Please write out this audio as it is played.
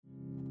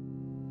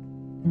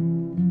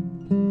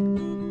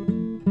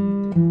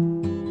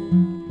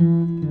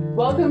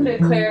Welcome to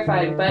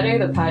Clarified Butter,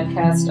 the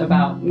podcast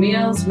about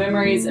meals,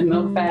 memories, and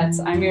milk fats.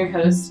 I'm your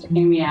host,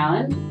 Amy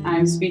Allen.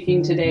 I'm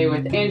speaking today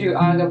with Andrew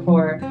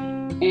Agapour.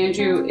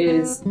 Andrew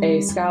is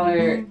a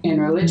scholar in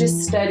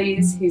religious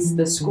studies. He's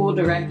the school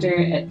director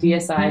at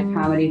DSI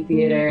Comedy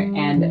Theater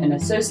and an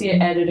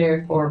associate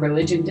editor for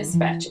Religion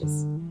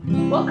Dispatches.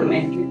 Welcome,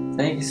 Andrew.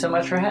 Thank you so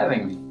much for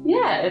having me.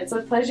 Yeah, it's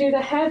a pleasure to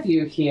have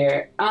you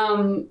here.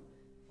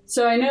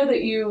 So I know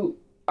that you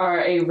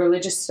are a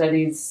religious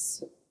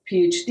studies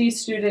PhD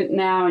student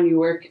now and you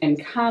work in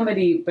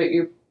comedy, but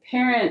you're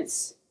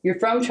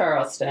from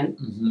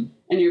Charleston,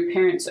 and your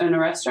parents own a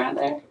restaurant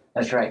there?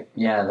 That's right.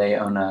 Yeah, they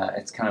own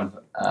it's kind of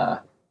a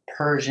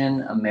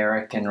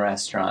Persian-American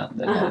restaurant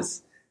that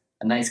has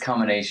a nice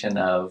combination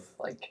of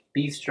like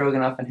beef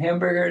stroganoff and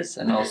hamburgers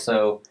and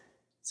also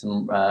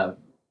some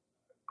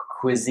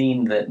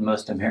cuisine that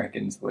most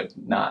Americans would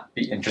not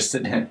be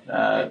interested in.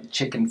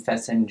 Chicken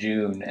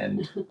fessengune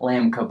and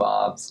lamb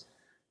kebabs.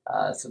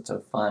 So it's a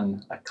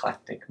fun,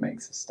 eclectic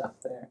mix of stuff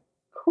there.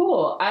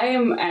 Cool. I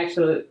am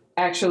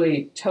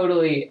actually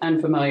totally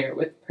unfamiliar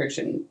with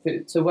Persian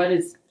food. So what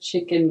is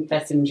chicken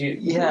fessengune?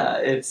 Yeah,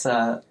 it's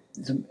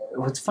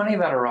what's funny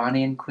about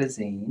Iranian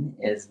cuisine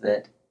is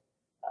that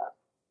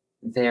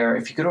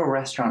if you go to a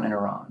restaurant in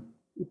Iran,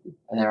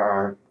 there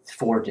are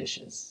 4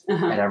 dishes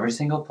at every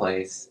single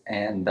place,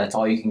 and that's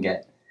all you can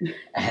get.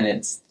 And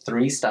it's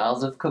 3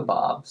 styles of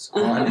kebabs.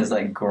 One is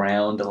like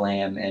ground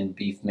lamb and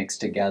beef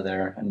mixed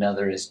together.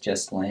 Another is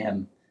just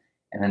lamb.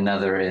 And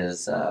another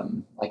is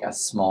like a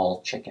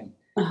small chicken.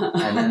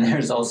 And then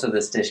there's also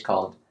this dish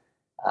called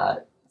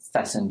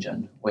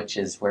fessengene, which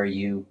is where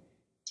you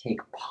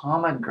take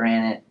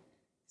pomegranate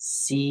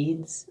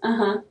seeds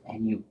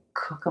and you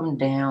cook them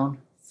down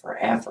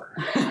forever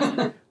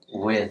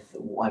with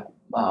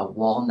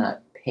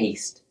walnut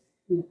paste.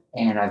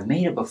 And I've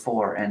made it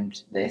before, and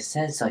it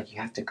says like you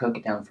have to cook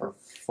it down for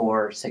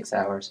 4 or 6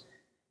 hours.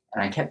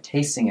 And I kept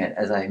tasting it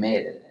as I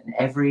made it, and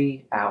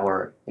every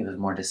hour it was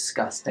more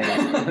disgusting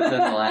than the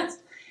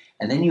last.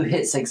 And then you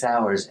hit 6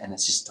 hours, and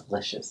it's just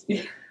delicious.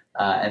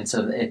 And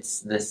so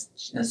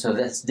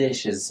this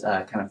dish is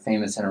kind of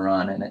famous in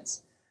Iran, and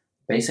it's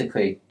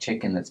basically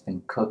chicken that's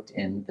been cooked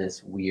in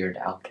this weird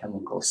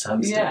alchemical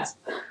substance.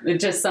 Yeah,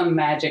 just some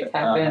magic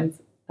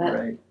happens.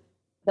 Right.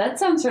 That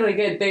sounds really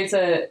good. There's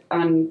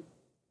on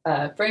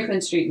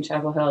Franklin Street in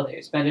Chapel Hill,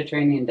 there's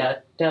Mediterranean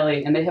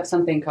Deli, and they have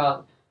something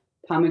called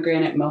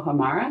pomegranate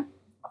mohamara.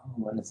 Oh,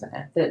 what is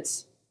that?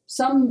 That's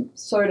some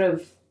sort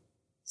of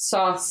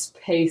sauce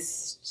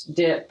paste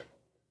dip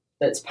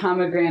that's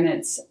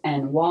pomegranates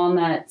and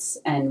walnuts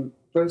and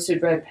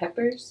roasted red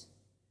peppers.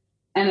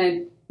 And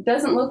it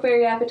doesn't look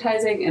very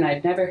appetizing, and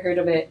I'd never heard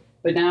of it,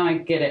 but now I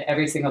get it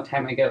every single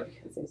time I go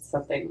because there's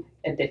something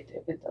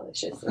addictive and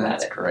delicious about it.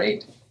 That's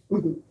great.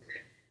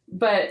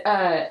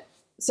 But,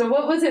 so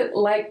what was it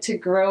like to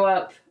grow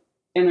up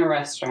in a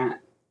restaurant?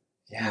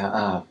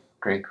 Yeah,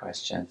 great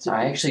question. So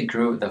I actually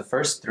grew the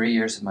first 3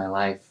 years of my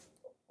life.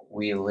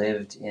 We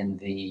lived in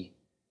the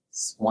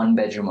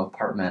 1-bedroom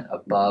apartment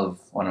above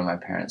one of my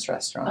parents'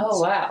 restaurants.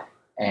 Oh, wow.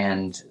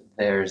 And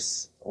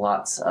there's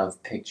lots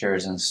of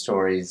pictures and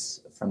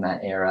stories from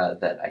that era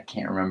that I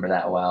can't remember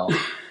that well.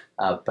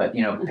 But,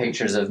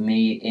 pictures of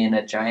me in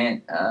a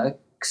giant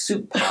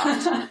soup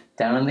pot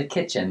down in the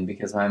kitchen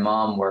because my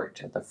mom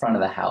worked at the front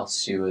of the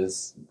house. She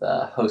was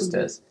the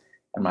hostess,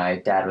 and my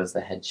dad was the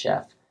head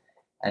chef.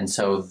 And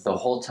so the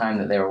whole time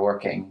that they were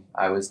working,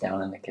 I was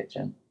down in the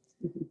kitchen.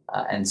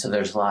 And so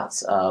there's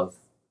lots of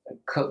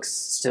cooks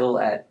still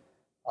at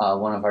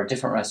one of our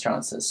different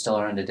restaurants that's still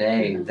around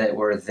today that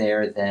were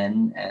there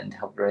then and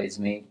helped raise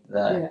me.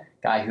 The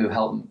guy who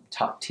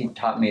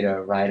taught me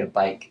to ride a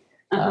bike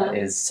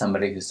is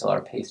somebody who's still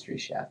our pastry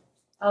chef.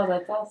 Oh,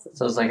 that's awesome.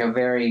 So it's like a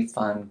very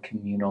fun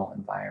communal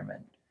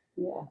environment.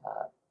 Yeah.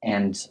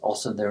 And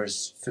also there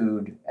was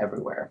food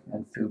everywhere,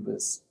 and food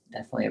was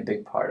definitely a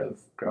big part of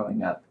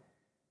growing up.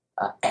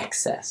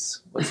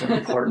 Excess was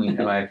important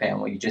in my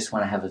family. You just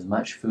want to have as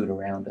much food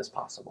around as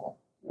possible.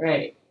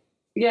 Right.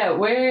 Yeah,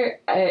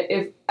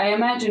 if I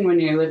imagine when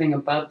you're living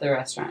above the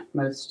restaurant,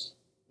 most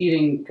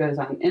eating goes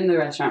on in the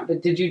restaurant,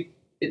 but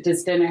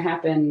does dinner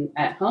happen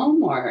at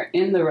home or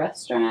in the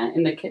restaurant,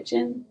 in the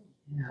kitchen?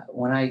 Yeah,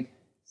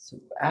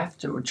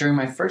 during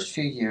my first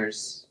few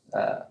years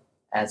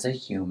as a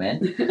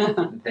human,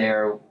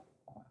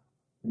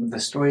 the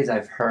stories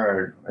I've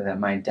heard are that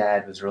my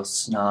dad was real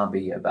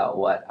snobby about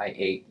what I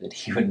ate, that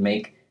he would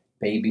make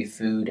baby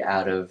food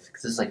out of,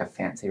 because this is like a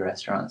fancy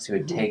restaurant, so he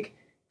would take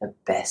the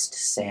best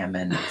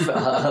salmon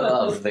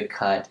of the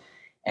cut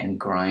and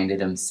grind it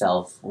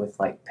himself with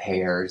like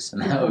pears,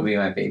 and that would be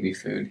my baby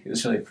food. He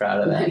was really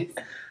proud of that. Nice.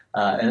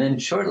 And then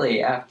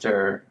shortly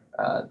after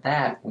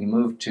that, we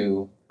moved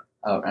to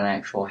an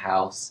actual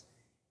house,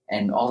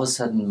 and all of a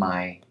sudden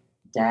my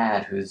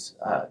dad, who's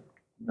a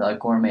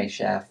gourmet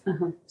chef,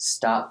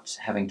 stopped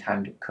having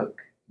time to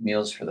cook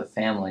meals for the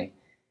family,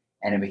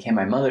 and it became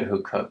my mother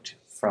who cooked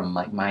from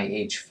like my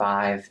age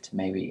 5 to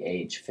maybe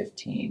age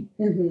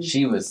 15.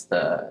 She was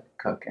the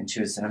cook. And she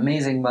was an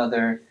amazing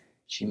mother.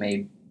 She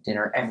made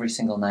dinner every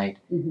single night.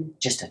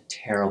 Just a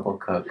terrible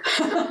cook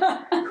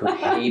who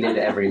hated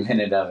every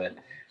minute of it.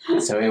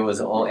 So it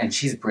was all, and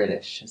she's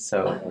British,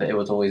 so it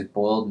was always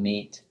boiled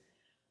meat,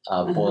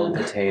 boiled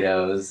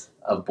potatoes,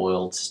 a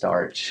boiled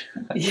starch,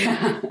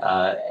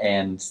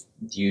 and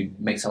you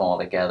mix them all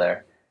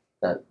together.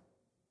 The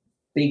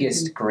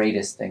biggest,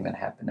 greatest thing that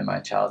happened in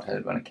my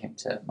childhood when it came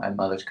to my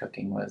mother's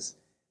cooking was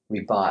we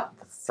bought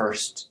the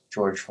first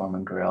George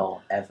Foreman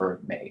grill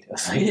ever made. It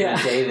was like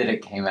the day that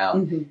it came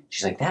out.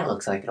 She's like, that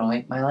looks like it'll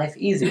make my life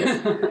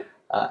easier.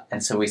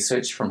 And so we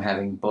switched from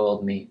having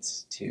boiled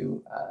meats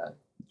to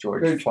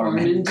George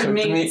Foreman cooked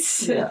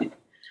meats. We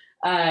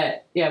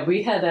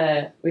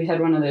had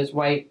one of those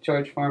white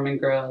George Foreman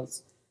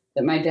grills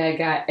that my dad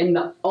got, and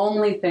the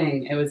only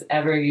thing it was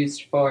ever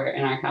used for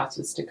in our house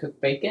was to cook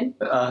bacon.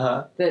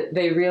 That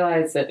they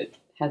realized that it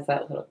has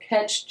that little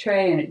catch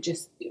tray, and it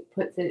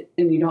puts it,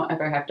 and you don't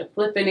ever have to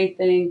flip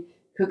anything.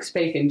 Cooks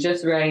bacon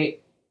just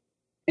right,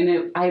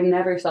 and I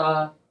never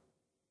saw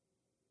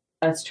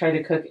us try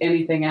to cook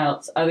anything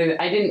else I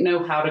didn't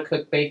know how to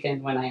cook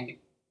bacon when I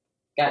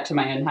got to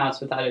my own house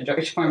without a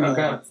George Foreman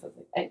grill. So I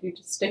was like, you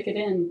just stick it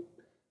in.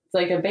 It's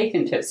like a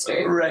bacon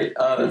toaster. Right.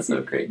 Oh, that's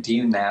so great. Do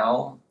you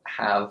now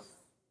have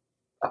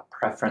a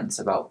preference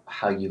about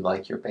how you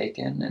like your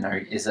bacon?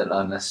 And is it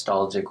a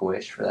nostalgic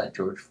wish for that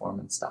George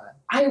Foreman style?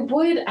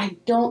 I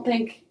don't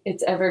think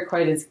it's ever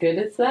quite as good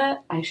as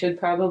that. I should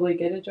probably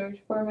get a George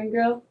Foreman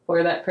grill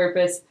for that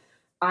purpose.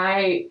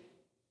 I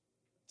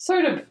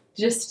sort of,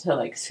 just to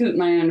like suit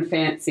my own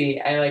fancy,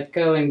 I like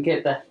go and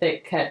get the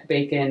thick cut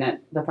bacon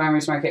at the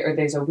farmer's market, or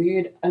there's a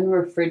weird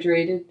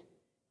unrefrigerated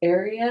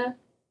area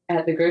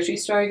at the grocery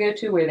store I go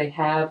to where they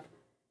have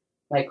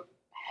like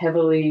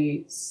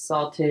heavily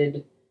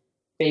salted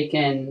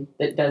bacon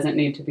that doesn't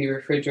need to be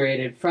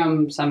refrigerated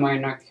from somewhere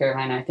in North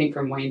Carolina, I think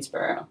from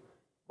Waynesboro.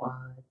 What?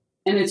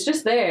 And it's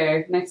just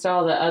there next to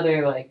all the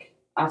other like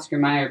Oscar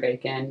Mayer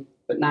bacon,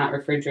 but not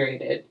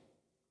refrigerated.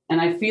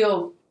 And I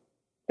feel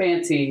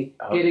fancy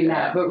getting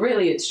that, but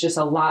really it's just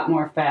a lot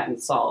more fat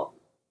and salt.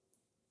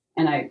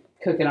 And I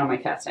cook it on my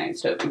cast iron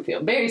stove and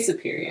feel very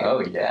superior. Oh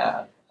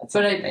yeah, that's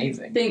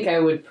amazing. I think I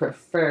would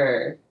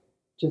prefer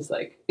just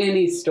like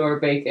any store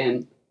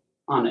bacon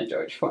on a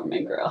George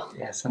Foreman grill.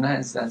 Yeah,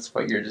 sometimes that's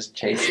what you're just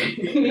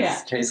chasing.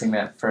 Chasing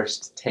that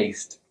first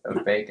taste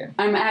of bacon.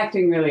 I'm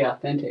acting really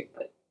authentic,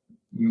 but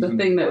the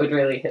thing that would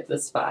really hit the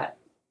spot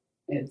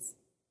is,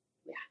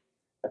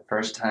 the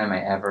first time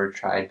I ever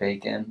tried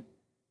bacon,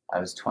 I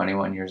was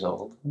 21 years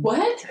old.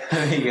 What?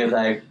 Because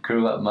I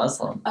grew up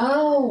Muslim.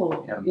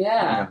 Oh,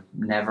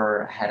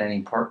 Never had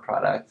any pork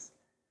products.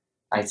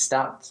 I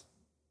stopped,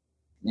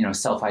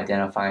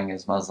 self-identifying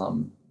as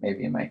Muslim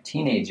maybe in my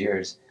teenage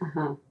years,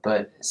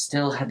 but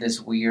still had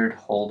this weird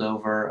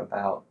holdover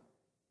about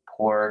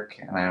pork,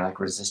 and I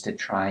resisted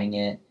trying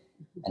it.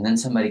 And then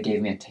somebody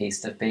gave me a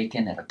taste of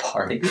bacon at a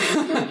party,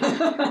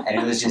 and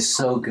it was just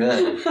so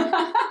good.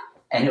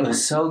 And it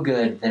was so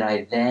good that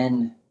I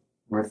then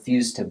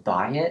refused to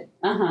buy it.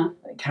 Kind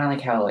of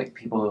like how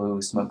people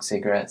who smoke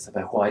cigarettes are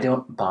like, well, I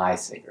don't buy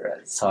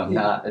cigarettes, so I'm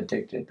not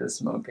addicted to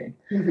smoking.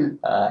 And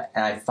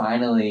I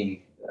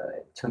finally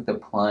took the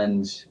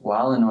plunge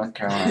while in North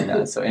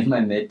Carolina, so in my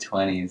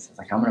mid-20s. I was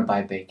like, I'm going to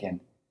buy bacon.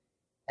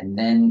 And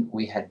then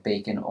we had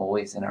bacon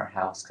always in our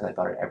house because I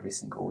bought it every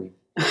single week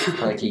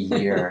for like a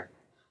year.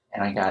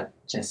 And I got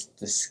just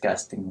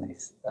disgustingly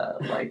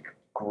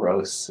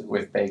gross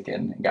with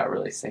bacon and got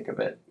really sick of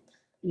it.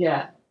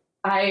 Yeah.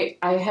 I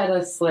had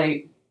a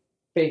slight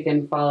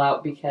bacon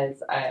fallout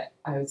because I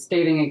was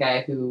dating a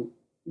guy who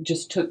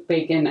just took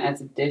bacon as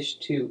a dish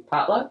to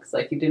potlucks.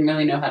 Like, he didn't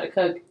really know how to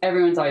cook.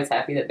 Everyone's always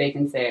happy that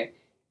bacon's there.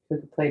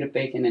 Cook a plate of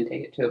bacon and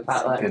take it to a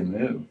potluck. That's a good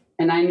move.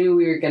 And I knew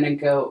we were going to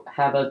go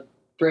have a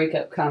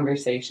breakup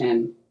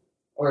conversation,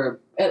 or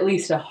at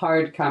least a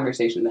hard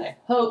conversation that I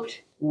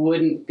hoped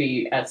wouldn't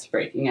be us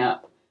breaking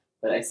up,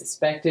 but I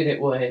suspected it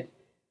would.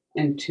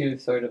 And to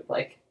sort of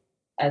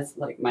as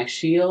my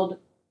shield,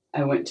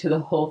 I went to the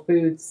Whole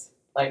Foods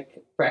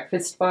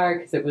breakfast bar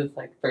because it was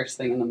first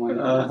thing in the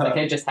morning. I was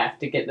I just have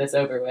to get this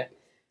over with.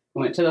 I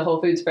went to the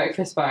Whole Foods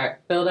breakfast bar,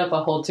 filled up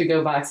a whole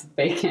to-go box of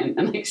bacon,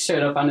 and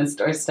showed up on his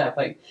doorstep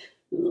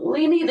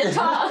we need to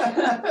talk.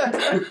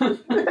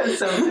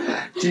 So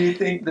do you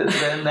think that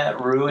then that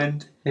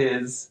ruined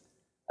his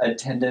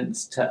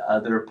attendance to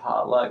other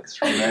potlucks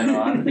from then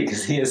on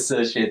because he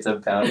associates a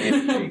bounty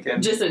of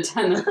bacon just a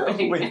ton of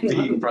bacon with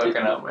being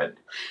broken up with?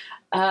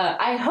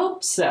 I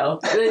hope so.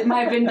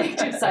 My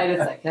vindictive side is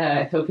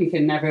I hope he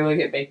can never look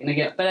at bacon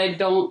again. But I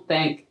don't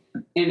think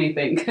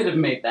anything could have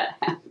made that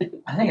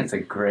happen. I think it's a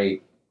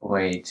great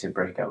way to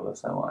break up with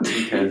someone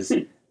because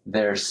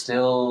they're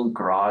still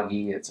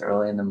groggy. It's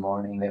early in the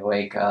morning. They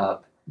wake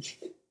up.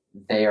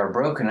 They are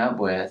broken up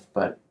with,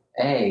 but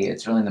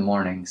it's early in the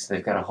morning, so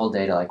they've got a whole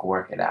day to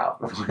work it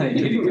out before they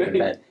need to go to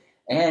bed.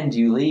 And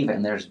you leave,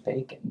 and there's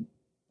bacon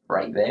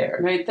right there.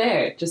 Right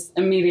there. Just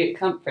immediate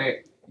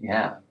comfort.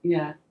 Yeah.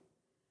 Yeah.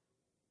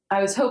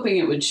 I was hoping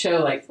it would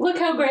show, look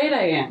how great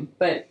I am.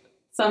 But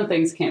some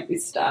things can't be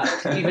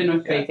stopped, even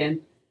with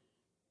bacon.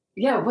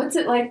 Yeah, what's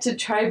it like to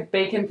try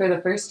bacon for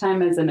the first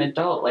time as an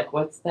adult? Like,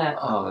 what's that?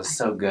 Oh, it's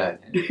so good.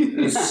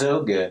 It's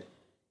so good.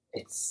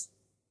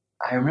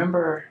 I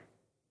remember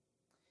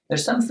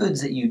there's some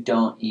foods that you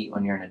don't eat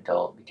when you're an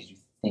adult because you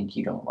think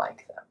you don't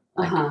like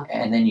them.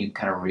 And then you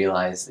kind of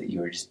realize that you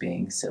were just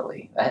being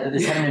silly.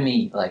 This happened to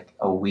me like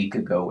a week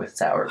ago with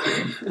sour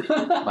cream.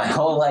 My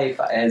whole life,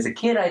 as a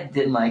kid, I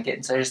didn't like it.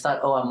 And so I just thought,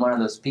 oh, I'm one of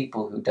those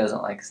people who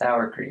doesn't like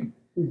sour cream.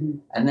 Mm-hmm.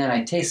 And then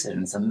I tasted it,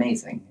 and it's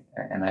amazing.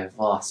 And I've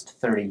lost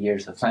 30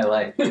 years of my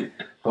life.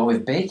 But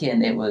with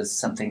bacon, it was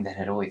something that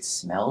had always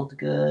smelled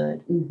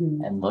good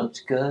and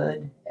looked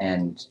good.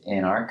 And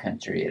in our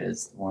country, it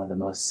is one of the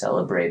most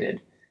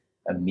celebrated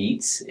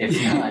meats,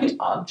 if not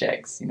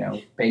objects. You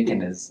know,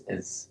 bacon is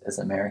as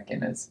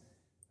American as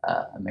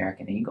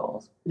American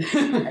Eagles.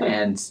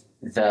 And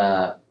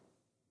the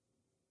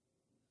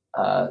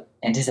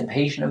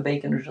anticipation of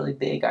bacon was really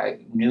big.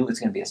 I knew it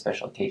was going to be a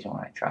special occasion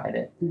when I tried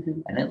it.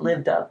 Mm-hmm. And it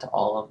lived up to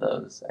all of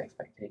those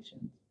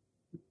expectations.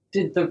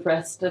 Did the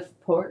rest of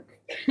pork?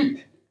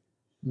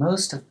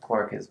 Most of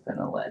pork has been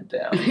a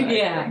letdown.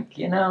 I think.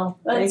 You know,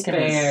 that's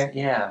fair.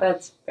 Yeah,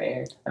 that's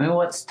fair. I mean,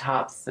 what's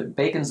top?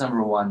 Bacon's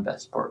number one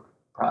best pork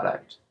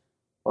product.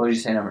 What would you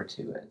say number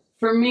two is?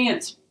 For me,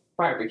 it's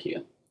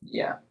barbecue.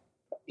 Yeah,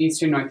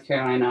 Eastern North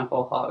Carolina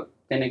whole hog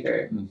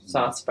vinegar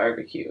sauce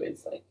barbecue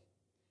is like.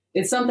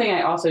 It's something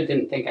I also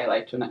didn't think I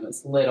liked when I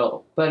was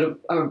little,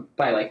 but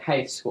by like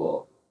high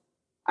school,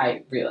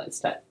 I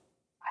realized that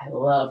I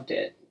loved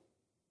it.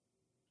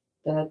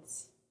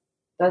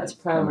 That's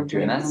probably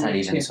true. And that's not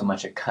even so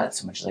much a cut,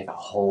 so much like a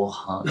whole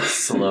hunk,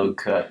 slow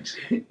cooked.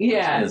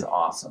 Yeah. Which is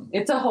awesome.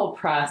 It's a whole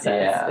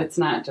process. Yeah. It's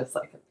not just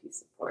like a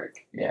piece of pork.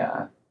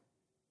 Yeah.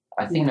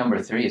 I think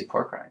number three is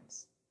pork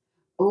rinds.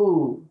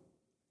 Ooh.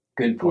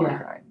 Good pork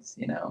rinds,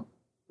 you know.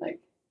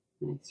 Like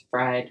nice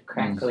fried,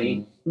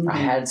 crackly. Mm-hmm. I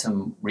had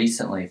some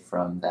recently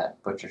from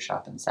that butcher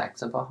shop in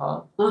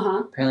Saxapahaw.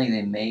 Apparently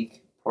they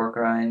make pork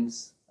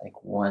rinds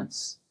like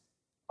once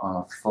on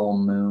a full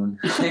moon.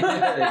 They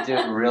do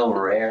it real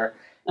rare,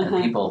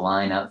 and people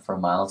line up for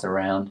miles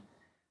around.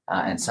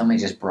 And somebody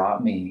just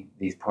brought me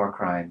these pork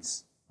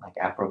rinds, like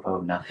apropos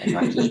of nothing,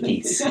 like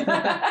e-piece.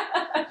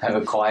 I've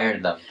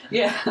acquired them.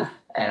 Yeah.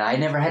 And I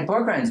never had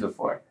pork rinds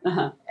before.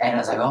 And I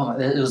was like, oh,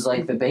 it was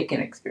like the bacon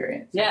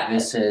experience. Yeah. Like,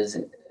 this is,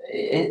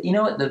 you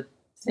know what, the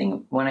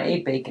thing, when I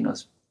ate bacon, it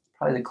was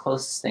probably the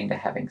closest thing to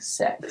having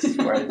sex,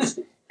 where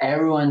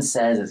everyone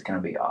says it's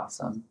going to be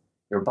awesome.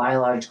 You're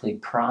biologically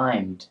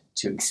primed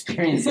to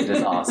experience it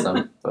as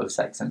awesome, both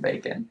sex and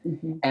bacon.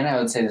 And I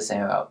would say the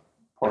same about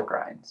pork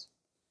rinds.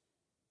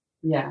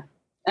 Yeah.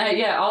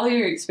 All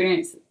your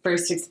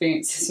first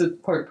experiences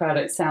with pork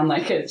products sound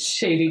like a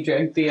shady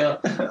drug deal.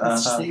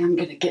 Let's just say, I'm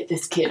going to get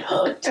this kid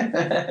hooked.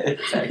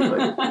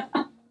 Exactly.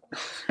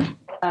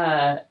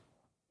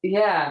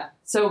 Yeah.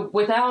 So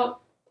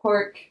without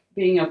pork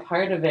being a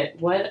part of it,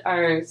 what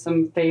are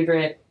some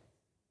favorite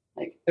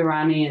like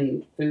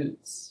Iranian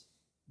foods?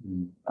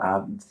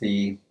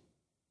 The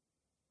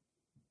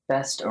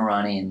best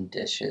Iranian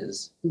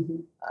dishes,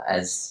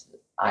 as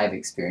I've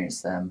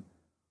experienced them,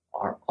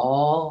 are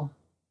all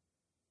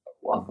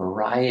a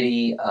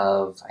variety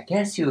of, I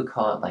guess you would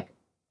call it like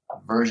a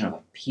version of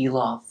a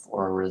pilaf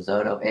or a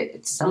risotto.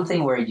 It's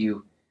something where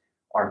you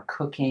are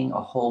cooking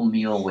a whole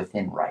meal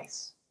within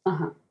rice.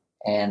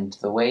 And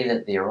the way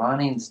that the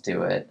Iranians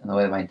do it, and the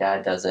way that my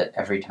dad does it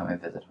every time I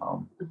visit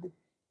home,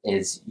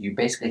 is you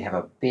basically have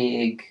a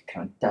big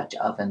kind of Dutch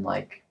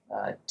oven-like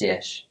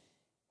dish,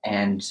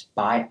 and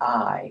by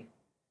eye,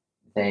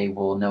 they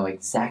will know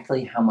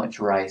exactly how much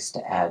rice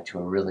to add to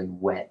a really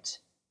wet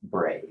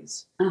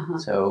braise.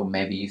 So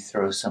maybe you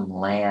throw some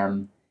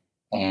lamb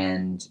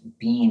and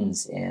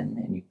beans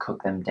in, and you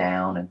cook them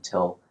down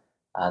until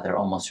they're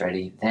almost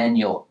ready. Then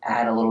you'll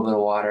add a little bit of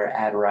water,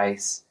 add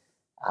rice.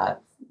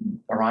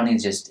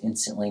 Iranians just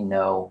instantly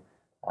know,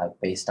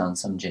 based on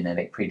some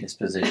genetic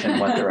predisposition,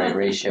 what the right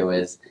ratio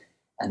is.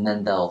 And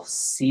then they'll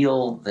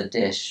seal the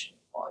dish.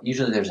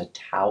 Usually there's a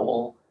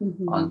towel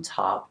on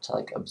top to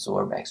like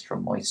absorb extra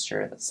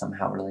moisture. That's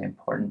somehow really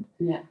important.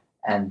 Yeah.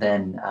 And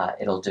then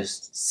it'll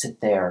just sit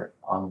there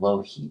on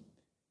low heat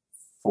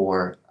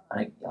for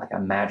like a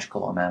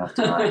magical amount of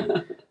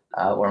time.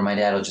 Or my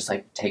dad will just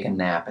like take a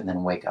nap and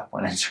then wake up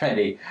when it's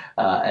ready.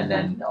 And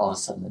then all of a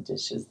sudden the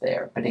dish is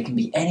there. But it can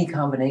be any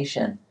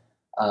combination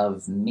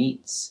of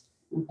meats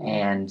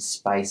and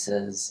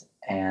spices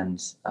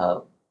and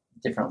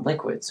different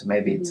liquids. So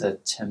maybe it's a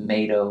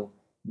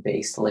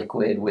tomato-based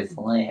liquid with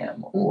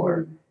lamb,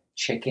 or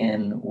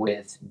chicken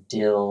with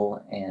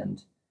dill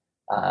and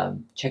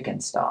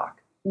chicken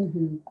stock.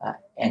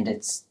 And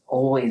it's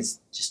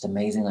always just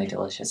amazingly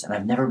delicious. And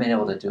I've never been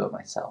able to do it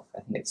myself.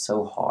 I think it's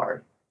so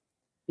hard.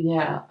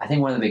 Yeah. I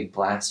think one of the big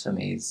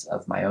blasphemies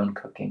of my own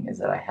cooking is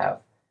that I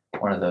have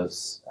one of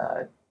those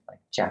like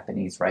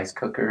Japanese rice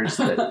cookers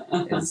that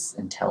is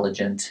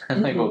intelligent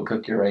and like will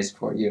cook your rice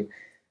for you,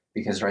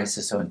 because rice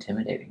is so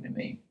intimidating to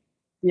me.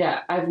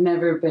 Yeah, I've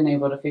never been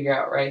able to figure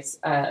out rice.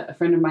 A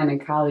friend of mine in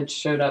college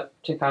showed up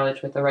to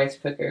college with a rice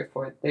cooker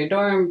for their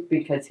dorm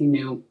because he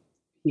knew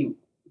he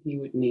he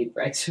would need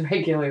rice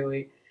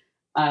regularly.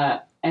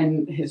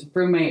 And his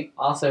roommate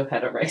also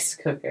had a rice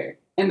cooker.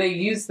 And they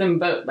used them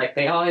both. Like,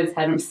 they always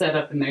had them set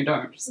up in their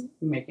dorms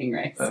making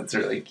rice. That's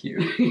really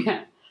cute.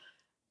 Yeah.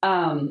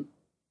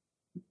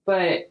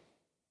 But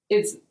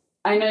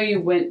I know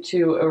you went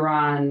to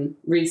Iran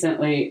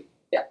recently.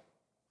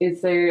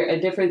 Is there a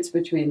difference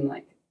between,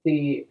 like,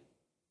 the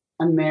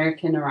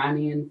American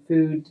Iranian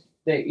food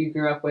that you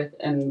grew up with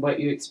and what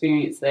you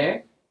experienced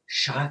there?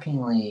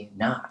 Shockingly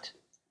not.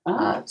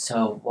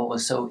 So what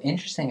was so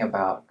interesting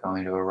about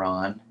going to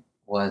Iran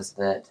was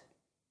that,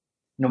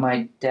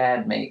 my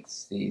dad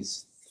makes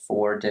these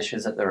 4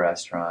 dishes at the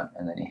restaurant,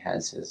 and then he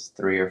has his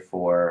 3 or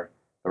 4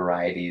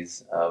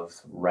 varieties of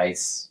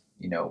rice,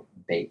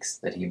 bakes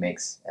that he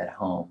makes at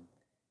home.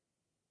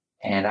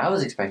 And I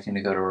was expecting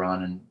to go to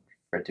Iran and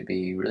for it to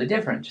be really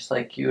different, just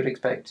like you would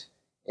expect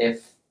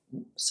if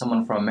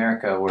someone from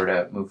America were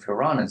to move to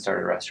Iran and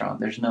start a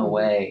restaurant. There's no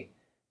way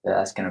that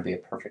that's going to be a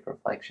perfect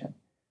reflection.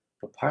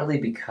 But partly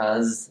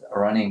because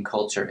Iranian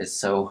culture is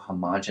so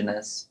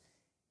homogenous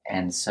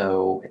and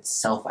so it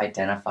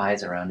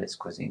self-identifies around its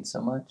cuisine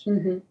so much,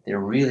 there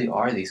really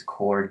are these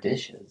core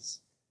dishes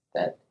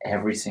that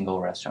every single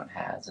restaurant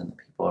has and that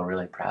people are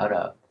really proud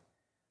of.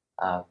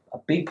 A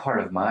big part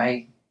of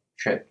my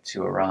trip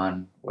to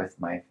Iran with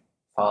my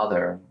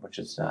father, which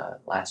was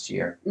last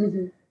year,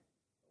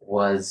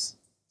 was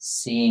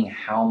seeing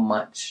how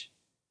much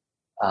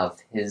of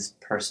his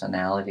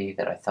personality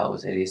that I thought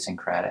was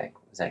idiosyncratic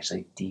was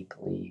actually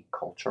deeply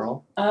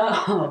cultural.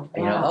 Oh,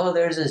 wow.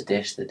 There's this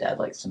dish that Dad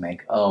likes to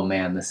make. Oh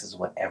man, this is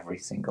what every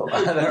single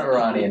other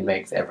Iranian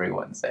makes every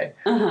Wednesday.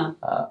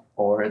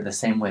 Or the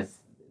same with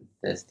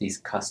these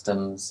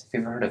customs.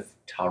 Have you ever heard of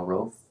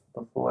tarof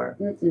before?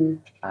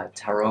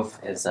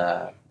 Tarof is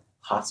a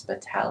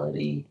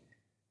hospitality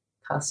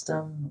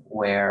custom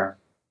where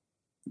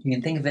you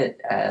can think of it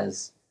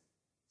as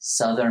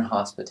Southern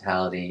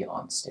hospitality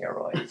on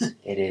steroids.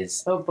 It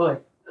is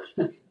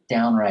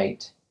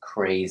downright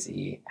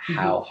crazy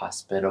how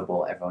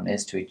hospitable everyone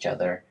is to each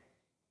other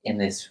in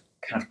this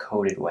kind of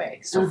coded way.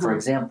 So, for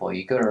example,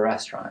 you go to a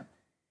restaurant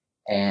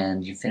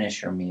and you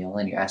finish your meal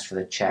and you ask for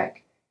the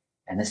check,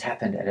 and this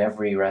happened at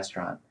every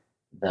restaurant.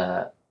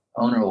 The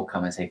owner will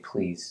come and say,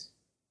 "Please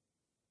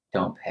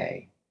don't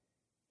pay.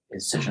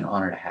 It's such an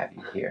honor to have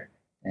you here."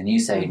 And you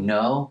say,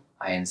 "No,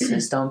 I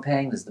insist on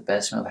paying. This is the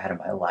best meal I've had in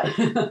my life.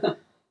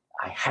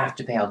 I have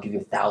to pay. I'll give you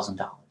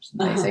 $1,000.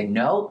 And they say,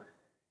 "No,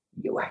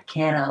 I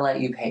cannot let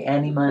you pay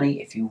any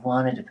money. If you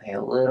wanted to pay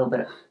a little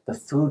bit, the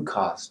food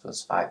cost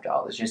was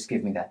 $5. Just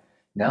give me that."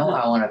 "No,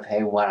 I want to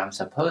pay what I'm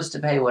supposed to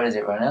pay. What does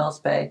everyone else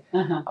pay?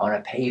 I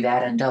want to pay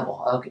that in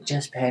double." "Okay,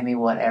 just pay me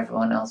what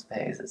everyone else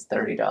pays. It's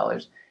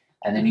 $30.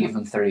 And then you give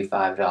them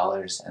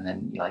 $35, and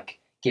then you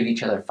give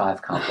each other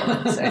 5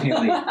 compliments, and you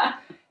leave.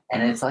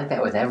 And it's like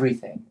that with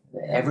everything.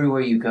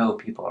 Everywhere you go,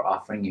 people are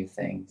offering you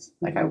things.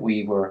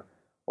 We were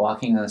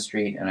walking on the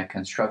street, and a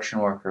construction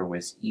worker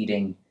was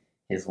eating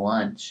his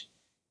lunch.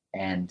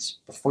 And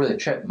before the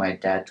trip, my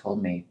dad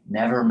told me,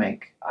 never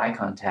make eye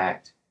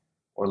contact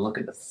or look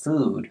at the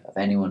food of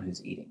anyone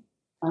who's eating.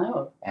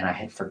 Oh. And I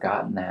had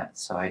forgotten that,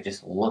 so I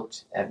just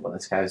looked at what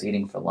this guy was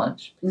eating for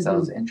lunch because I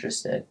was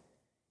interested.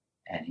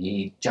 And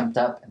he jumped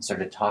up and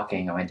started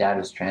talking, and my dad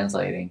was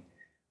translating.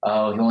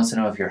 "Oh, he wants to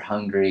know if you're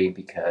hungry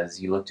because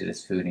you looked at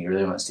his food and he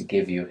really wants to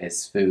give you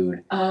his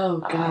food." Oh,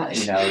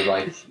 gosh. Now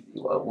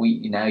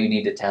you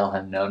need to tell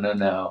him,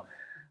 no.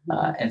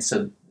 And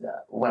so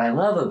what I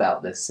love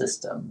about this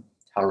system,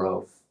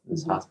 tarof,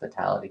 this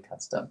hospitality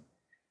custom,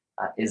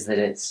 is that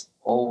it's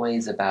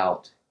always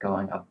about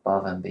going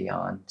above and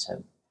beyond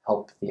to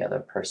help the other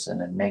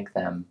person and make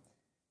them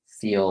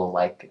feel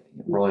like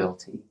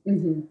royalty.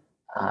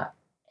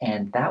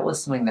 And that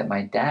was something that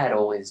my dad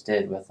always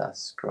did with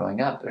us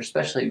growing up,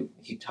 especially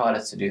he taught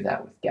us to do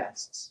that with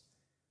guests.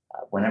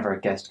 Whenever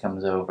a guest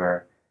comes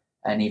over,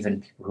 and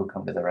even people who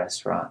come to the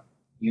restaurant,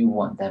 you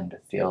want them to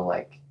feel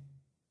like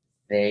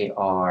they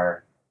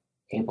are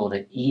able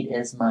to eat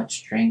as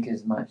much, drink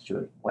as much,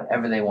 do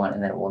whatever they want,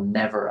 and that it will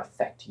never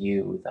affect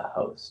you, the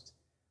host.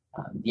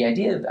 The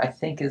idea, I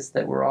think, is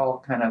that we're all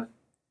kind of,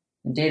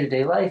 in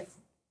day-to-day life,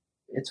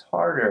 it's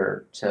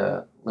harder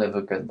to live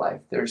a good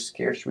life. There's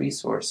scarce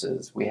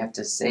resources. We have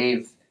to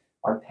save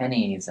our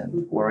pennies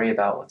and worry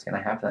about what's going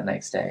to happen the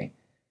next day.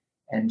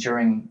 And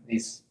during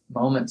these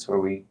moments where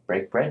we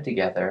break bread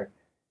together,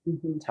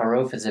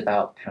 tarof is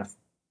about kind of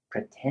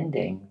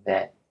pretending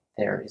that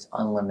there is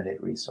unlimited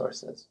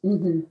resources.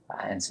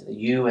 And so that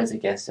you as a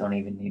guest don't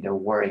even need to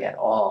worry at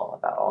all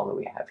about all that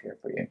we have here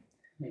for you.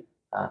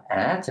 And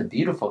that's a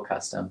beautiful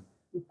custom.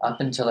 Up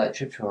until that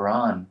trip to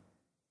Iran,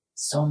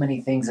 so many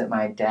things that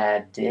my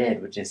dad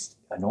did would just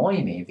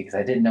annoy me because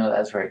I didn't know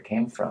that's where it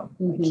came from.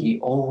 He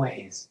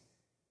always,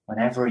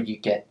 whenever you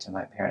get to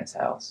my parents'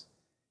 house,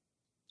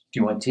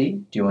 you want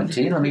tea? Do you want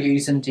tea? Let me get you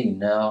some tea.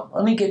 No.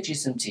 Let me get you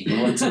some tea.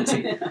 You want some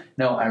tea?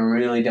 No, I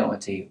really don't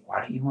want tea.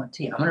 Why don't you want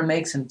tea? I'm going to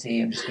make some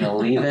tea. I'm just going to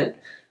leave it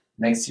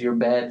next to your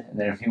bed, and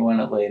then if you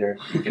want it later,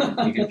 you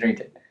can drink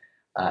it.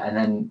 And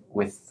then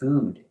with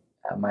food,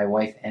 my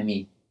wife,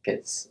 Emmy,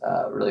 gets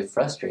really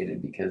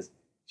frustrated because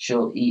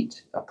she'll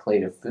eat a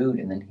plate of food,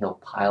 and then he'll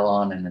pile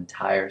on an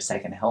entire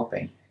second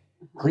helping.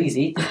 Please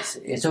eat this.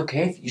 It's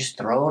okay if you just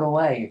throw it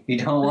away. If you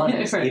don't want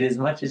it, eat as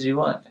much as you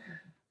want.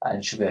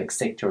 And she'll be like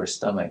sick to her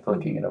stomach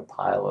looking at a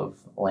pile of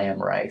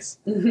lamb rice.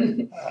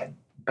 But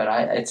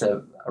it's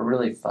a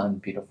really fun,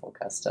 beautiful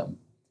custom.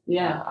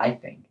 Yeah. I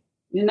think.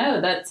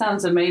 That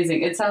sounds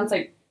amazing. It sounds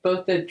like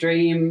both a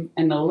dream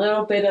and a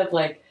little bit of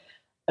like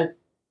a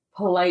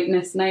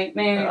politeness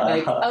nightmare.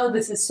 Like, oh,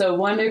 this is so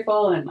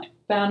wonderful and like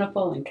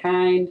bountiful and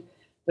kind.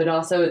 But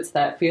also it's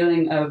that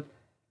feeling of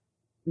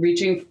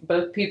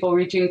both people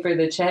reaching for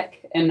the check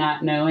and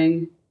not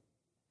knowing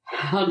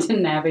how to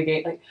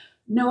navigate. Like,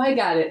 no, I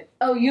got it.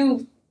 Oh,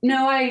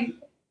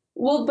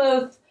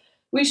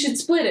 we should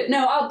split it.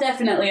 No, I'll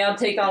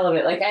take all of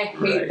it. Like, I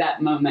hate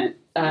that moment.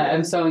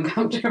 I'm so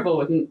uncomfortable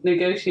with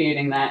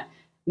negotiating that.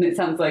 And it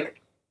sounds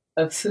like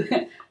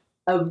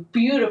a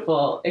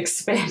beautiful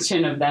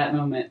expansion of that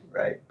moment.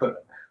 Right.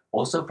 But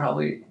also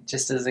probably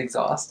just as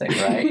exhausting,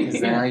 right?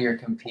 Because now you're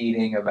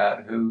competing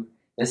about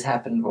this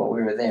happened while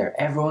we were there.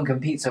 Everyone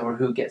competes over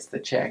who gets the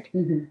check,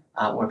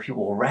 where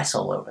people will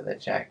wrestle over the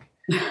check.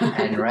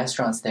 And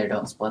restaurants there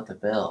don't split the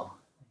bill.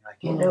 Like,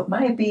 it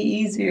might be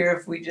easier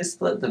if we just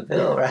split the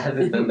bill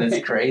rather than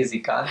this crazy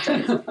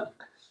contest.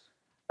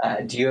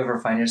 Do you ever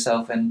find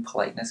yourself in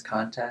politeness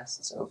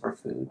contests over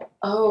food?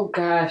 Oh,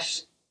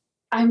 gosh.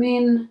 I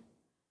mean,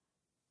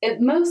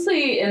 it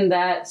mostly in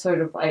that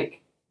sort of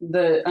like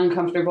the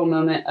uncomfortable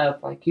moment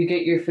of like you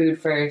get your food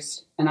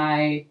first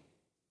and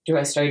do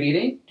I start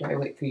eating? Do I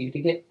wait for you to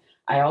get?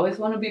 I always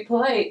want to be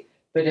polite,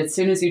 but as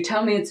soon as you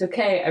tell me it's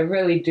okay, I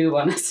really do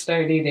want to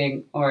start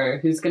eating. Or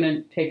who's going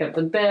to pick up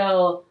the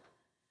bill?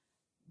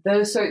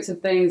 Those sorts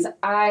of things.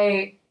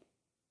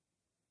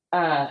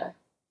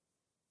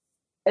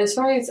 As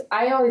far as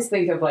I always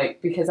think of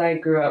like, because I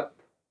grew up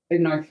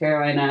in North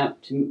Carolina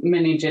up to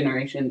many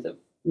generations of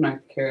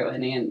North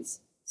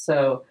Carolinians.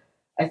 So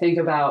I think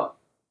about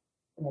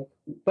like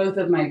both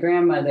of my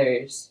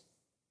grandmothers.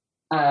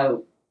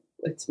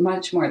 It's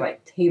much more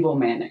like table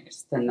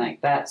manners than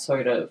like that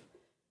sort of,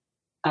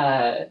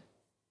 I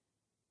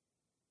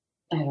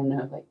don't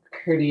know, like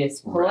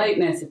courteous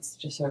politeness. Right. It's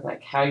just sort of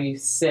like how you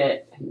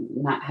sit and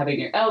not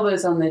having your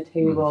elbows on the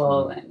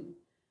table and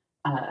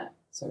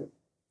sort of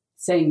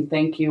saying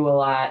thank you a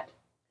lot.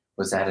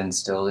 Was that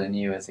instilled in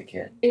you as a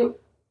kid? It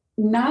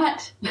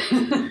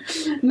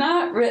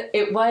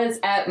was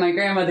at my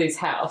grandmother's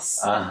house.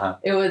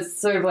 It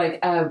was sort of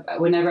like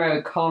whenever I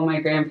would call my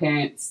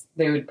grandparents,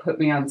 they would put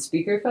me on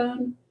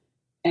speakerphone,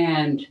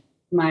 and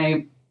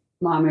my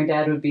mom or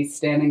dad would be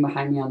standing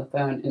behind me on the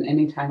phone, and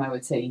anytime I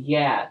would say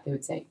yeah, they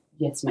would say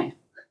yes ma'am,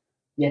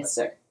 yes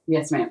sir,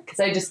 yes ma'am, because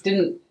they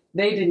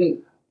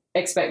didn't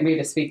expect me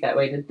to speak that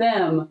way to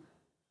them,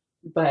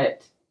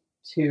 but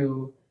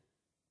to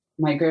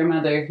my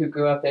grandmother, who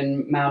grew up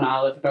in Mount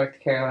Olive, North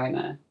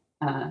Carolina,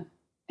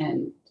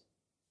 and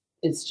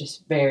is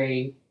just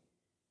very,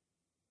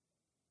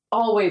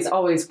 always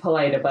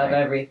polite above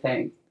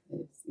everything.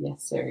 It's,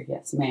 yes, sir.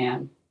 Yes,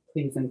 ma'am.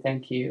 Please and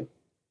thank you.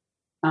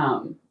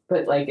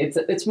 But like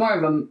it's more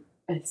of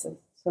it's a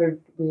sort of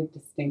weird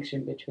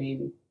distinction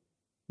between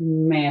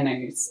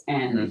manners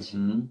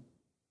and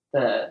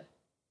the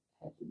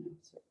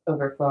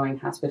overflowing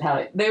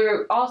hospitality. They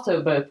were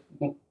also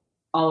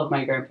all of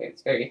my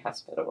grandparents very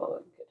hospitable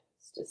and good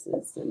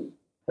hostesses and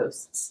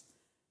hosts.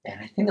 And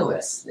I think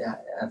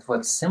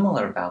what's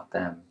similar about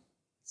them,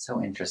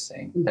 so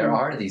interesting. There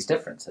are these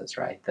differences,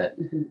 right? That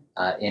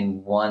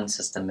in one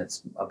system,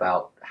 it's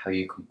about how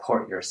you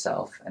comport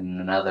yourself, and in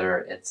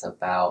another, it's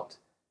about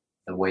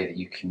the way that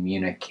you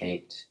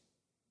communicate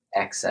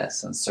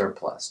excess and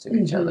surplus to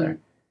each other.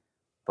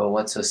 But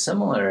what's so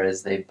similar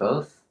is they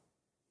both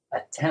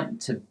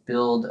attempt to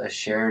build a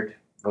shared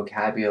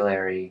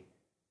vocabulary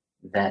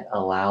that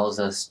allows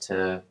us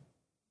to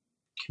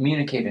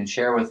communicate and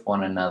share with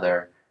one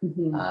another.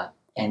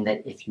 And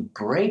that if you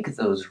break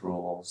those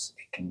rules,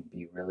 it can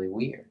be really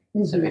weird.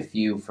 So if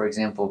you, for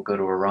example, go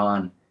to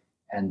Iran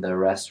and the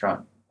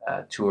restaurant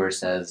tour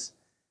says,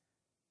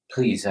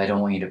 please, I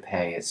don't want you to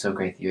pay. It's so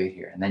great that you ate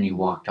here. And then you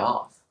walked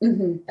off.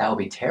 That would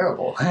be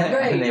terrible.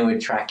 Right. And they would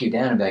track you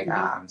down and be like,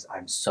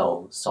 I'm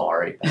so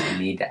sorry, but I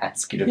need to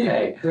ask you to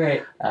pay.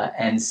 Right.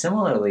 And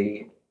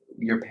similarly,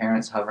 your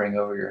parents hovering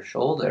over your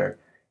shoulder,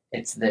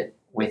 it's that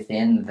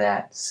within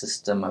that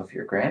system of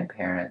your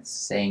grandparents,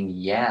 saying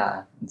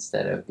yeah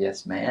instead of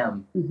yes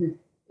ma'am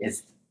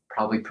is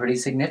probably pretty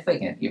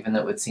significant, even though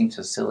it would seem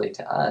so silly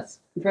to us.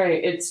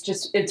 Right.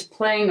 It's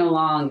playing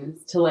along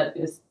to let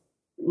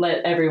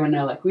everyone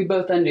know, like, we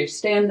both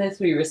understand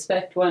this, we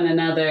respect one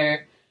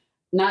another,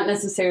 not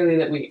necessarily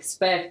that we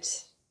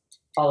expect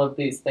all of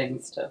these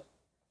things to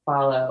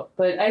follow.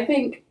 But I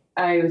think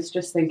I was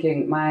just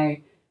thinking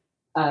my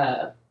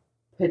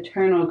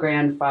paternal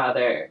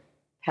grandfather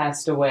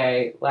passed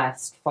away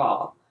last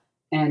fall,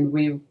 and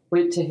we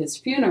went to his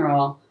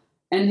funeral.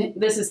 And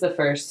this is the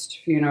first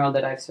funeral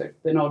that I've sort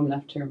of been old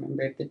enough to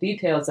remember the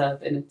details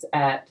of, and it's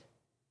at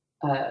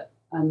a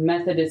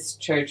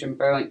Methodist church in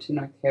Burlington,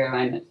 North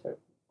Carolina. It's an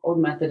old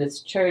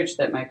Methodist church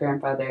that my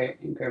grandfather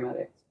and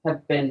grandmother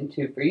have been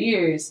to for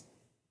years.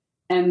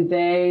 And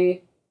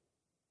they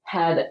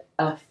had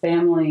a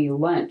family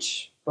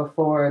lunch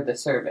before the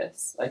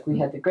service. Like, we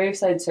had the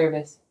graveside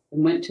service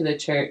and went to the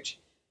church,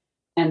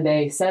 and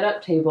they set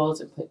up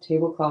tables and put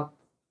tablecloth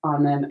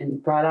on them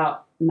and brought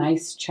out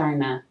nice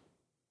china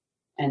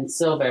and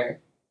silver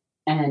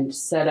and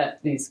set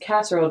up these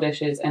casserole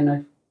dishes, and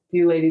a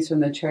few ladies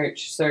from the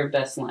church served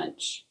us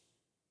lunch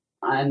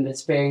on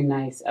this very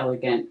nice,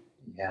 elegant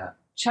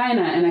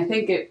china. And I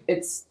think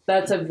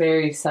that's a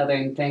very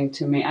Southern thing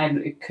to me.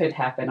 It could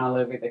happen all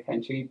over the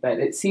country, but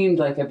it seemed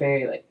like a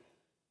very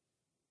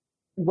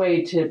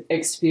way to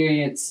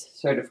experience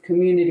sort of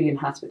community and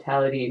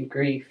hospitality and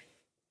grief,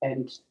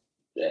 and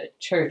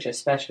church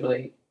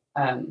especially,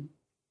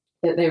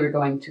 that they were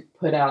going to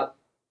put out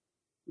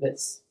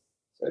this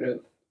sort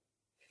of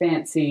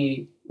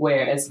fancy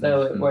wear as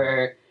though it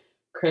were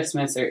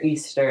Christmas or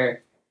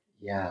Easter.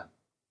 Yeah.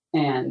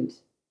 And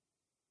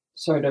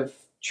sort of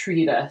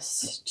treat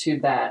us to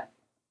that.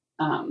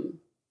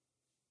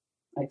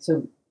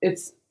 So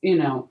it's,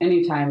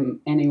 anytime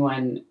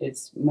anyone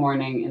is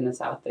mourning in the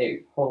South, their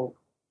whole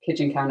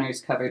kitchen counter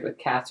is covered with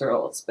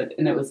casseroles,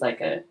 and it was like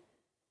a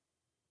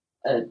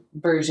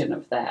version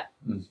of that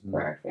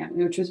for our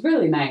family, which was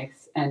really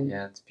nice. And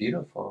yeah, it's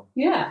beautiful.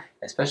 Yeah.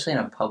 Especially in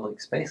a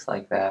public space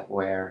like that,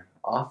 where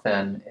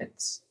often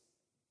it's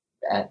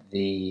at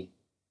the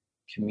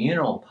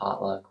communal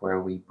potluck where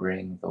we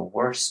bring the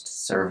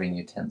worst serving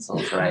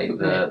utensils, right?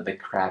 The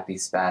crappy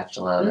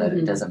spatula that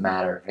it doesn't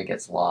matter if it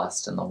gets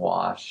lost in the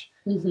wash,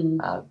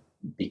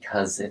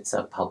 because it's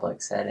a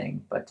public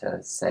setting. But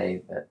to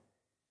say that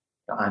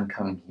I'm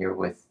coming here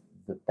with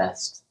the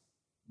best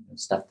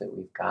stuff that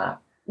we've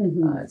got,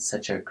 it's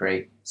such a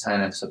great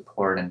sign of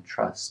support and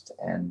trust,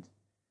 and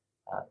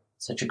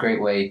such a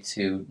great way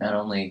to not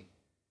only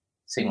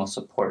signal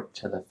support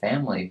to the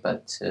family,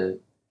 but to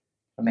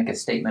make a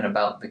statement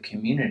about the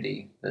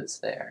community that's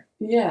there.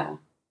 Yeah.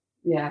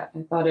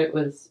 I thought it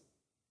was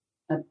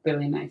a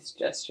really nice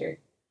gesture.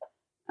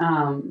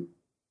 And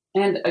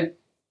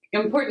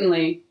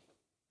importantly,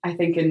 I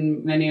think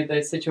in many of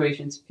those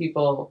situations,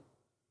 people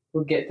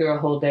will get through a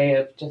whole day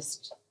of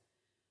just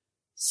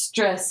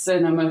stress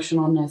and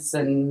emotionalness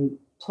and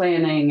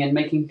planning and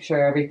making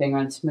sure everything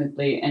runs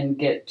smoothly, and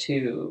get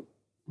to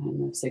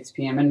 6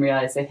 p.m. and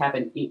realize they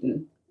haven't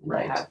eaten.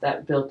 Right. They have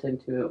that built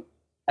into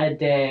a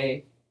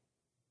day.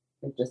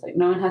 It's just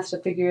no one has to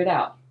figure it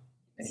out.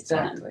 It's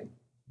exactly. done.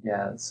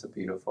 Yeah, it's so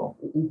beautiful.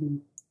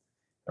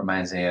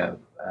 Reminds me of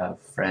a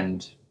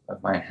friend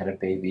of mine had a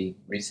baby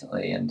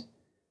recently, and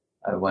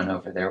I went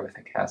over there with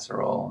a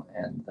casserole,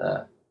 and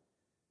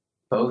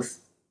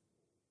both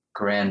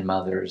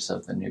grandmothers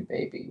of the new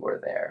baby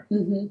were there.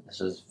 This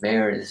is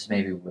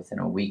maybe within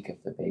a week of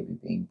the baby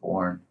being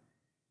born,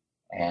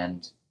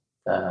 and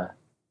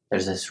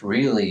there's this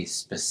really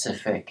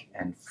specific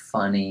and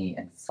funny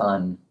and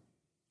fun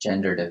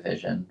gender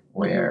division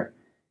where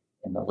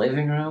in the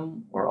living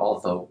room were all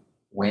the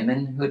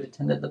women who had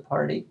attended the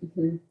party,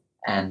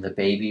 and the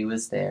baby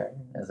was there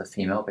as a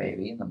female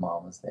baby, and the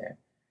mom was there,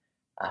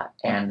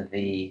 and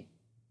the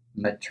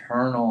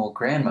maternal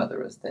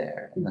grandmother was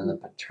there, and then the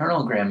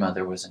paternal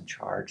grandmother was in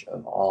charge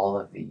of all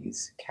of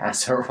these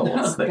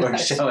casseroles that were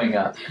showing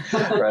up.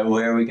 Right,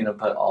 where are we going to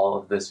put all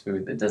of this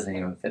food that doesn't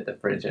even fit the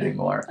fridge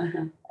anymore?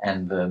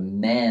 And the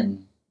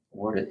men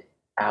were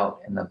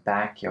out in the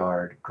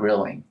backyard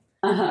grilling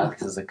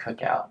because it was a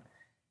cookout,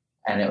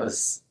 and it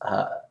was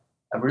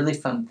a really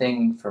fun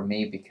thing for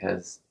me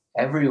because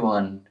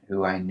everyone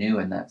who I knew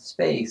in that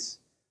space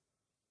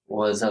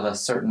was of a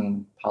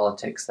certain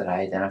politics that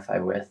I identify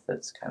with,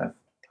 that's kind of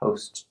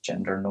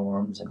post-gender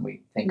norms, and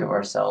we think of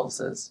ourselves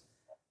as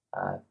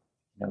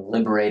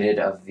liberated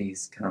of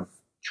these kind of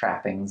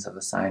trappings of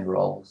assigned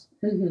roles.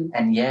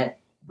 And yet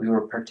we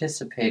were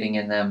participating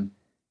in them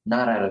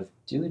not out of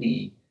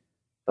duty,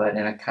 but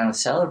in a kind of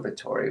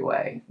celebratory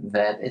way,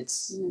 that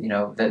it's,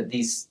 that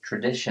these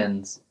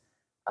traditions,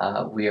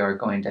 we are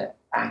going to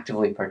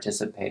actively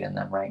participate in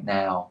them right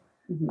now,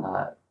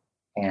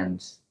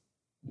 and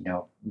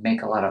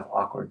make a lot of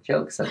awkward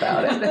jokes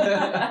about it.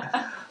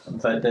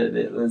 But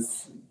it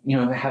was,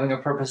 having a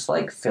purpose,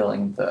 like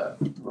filling the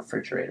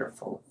refrigerator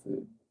full of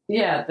food.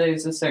 Yeah,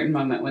 there's a certain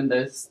moment when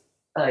those,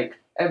 a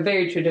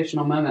very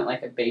traditional moment,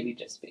 like a baby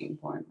just being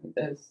born, with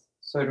those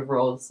sort of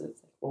roles.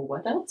 It's well,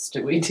 what else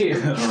do we do?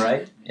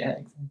 Right? Yeah,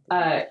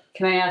 exactly.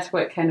 Can I ask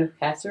what kind of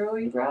casserole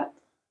you brought?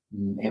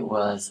 It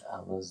was a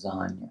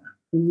lasagna.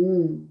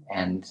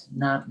 And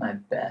not my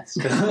best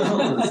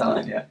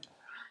lasagna.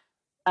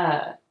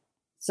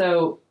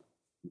 So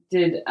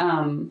did,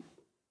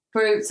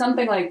 for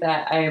something like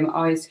that, I am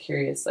always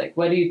curious,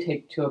 what do you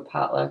take to a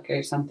potluck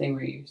or something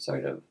where you're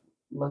sort of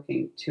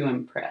looking to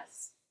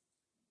impress?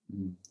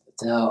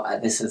 So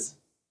this is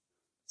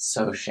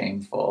so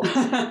shameful.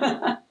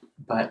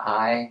 But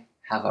I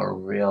have a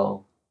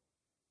real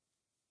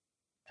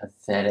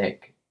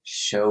pathetic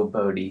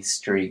showboaty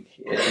streak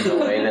in the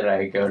way that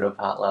I go to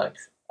potlucks.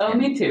 Oh,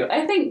 me too.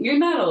 I think you're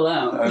not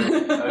alone.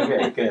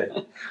 Okay,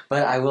 good.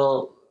 But I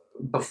will,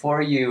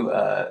 before you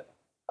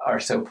are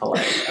so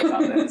polite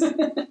about this,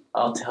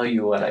 I'll tell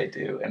you what I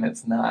do. And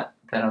it's not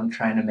that I'm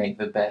trying to make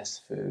the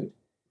best food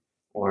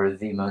or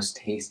the most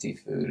tasty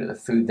food or the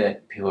food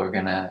that people are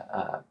going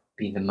to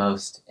be the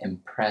most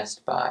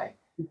impressed by.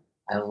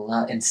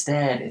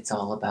 Instead, it's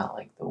all about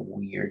like the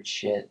weird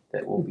shit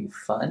that will be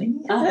funny.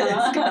 It's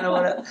kind of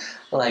what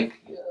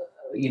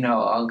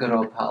I'll go to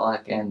a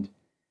potluck and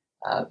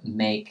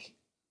make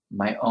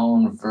my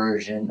own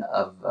version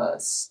of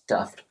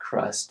stuffed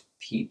crust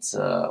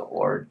pizza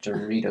or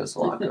Doritos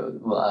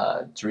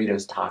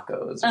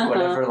tacos,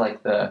 whatever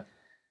like the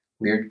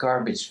weird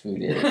garbage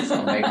food is.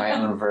 I'll make my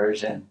own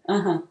version.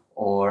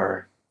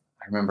 Or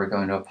I remember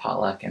going to a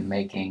potluck and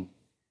making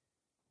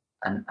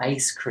an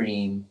ice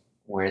cream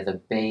where the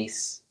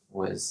base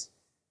was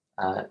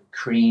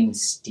cream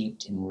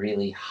steeped in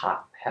really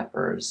hot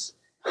peppers.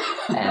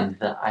 And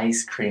the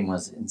ice cream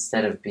was,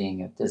 instead of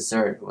being a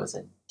dessert, it was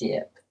a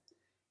dip.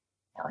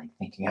 And like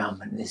thinking,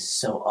 this is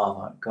so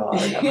avant-garde.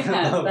 I'm going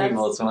to blow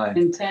people's minds.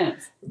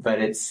 Intense. But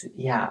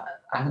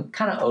I'm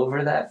kind of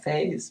over that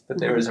phase. But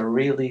there was a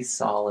really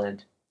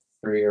solid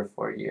 3 or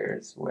 4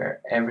 years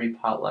where every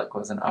potluck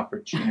was an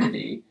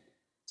opportunity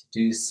to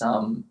do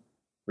some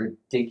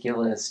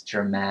ridiculous,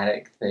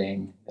 dramatic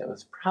thing that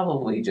was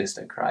probably just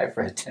a cry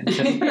for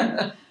attention.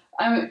 But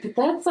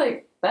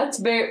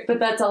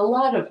that's a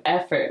lot of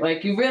effort.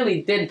 Like, you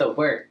really did the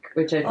work,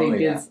 which I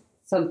think is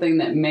something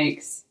that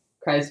makes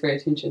cries for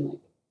attention,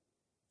 like,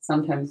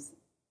 sometimes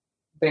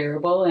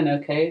bearable and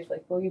okay. It's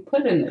like, well, you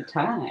put in the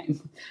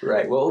time.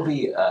 Right. What would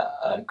be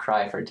a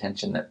cry for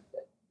attention that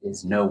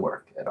is no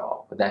work at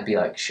all? Would that be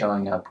like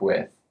showing up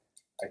with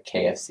a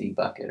KFC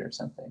bucket or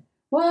something?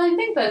 Well, I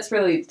think that's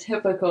really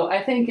typical.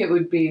 I think it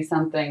would be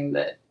something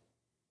that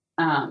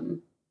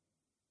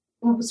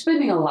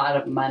spending a lot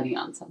of money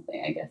on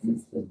something, I guess,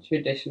 is the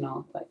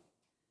traditional, like,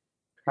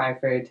 cry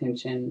for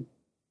attention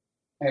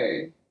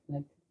or,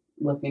 like,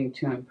 looking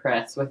to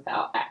impress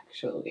without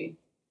actually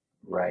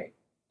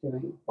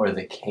doing. Or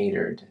the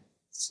catered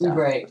stuff.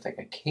 Right. It's like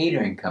a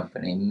catering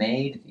company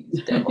made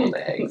these deviled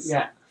eggs.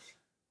 Yeah.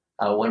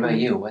 What about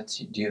you?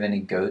 Do you have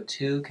any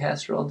go-to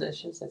casserole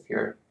dishes if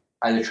you're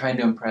either trying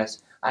to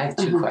impress? I have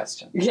 2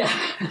 questions. Yeah.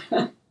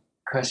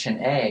 Question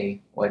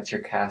A, what's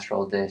your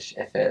casserole dish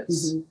if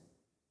it's,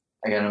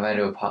 I got invited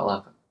to a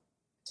potluck.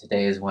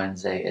 Today is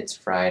Wednesday. It's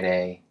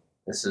Friday.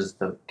 This is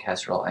the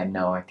casserole I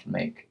know I can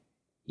make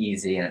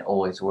easy and it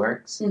always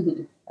works.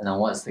 And then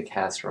what's the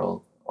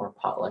casserole or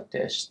potluck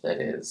dish that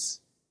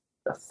is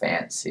the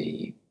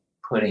fancy,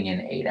 putting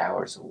in 8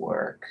 hours of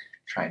work,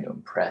 trying to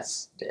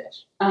impress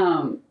dish?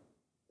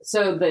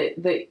 So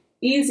the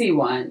easy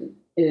one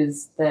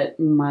is that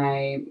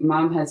my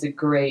mom has a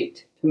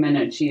great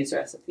pimento cheese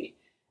recipe.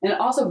 And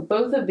also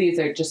both of these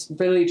are just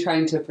really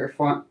trying to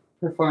perform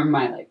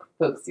my like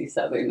folksy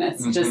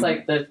southernness, just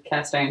like the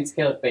cast iron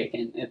skillet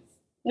bacon.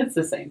 It's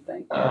the same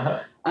thing.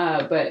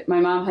 But my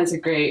mom has a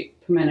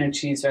great pimento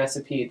cheese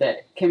recipe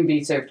that can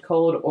be served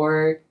cold,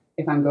 or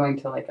if I'm going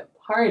to like a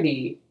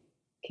party,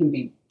 can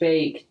be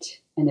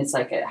baked, and it's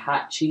like a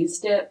hot cheese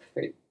dip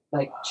for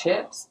like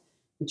chips,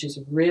 which is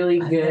really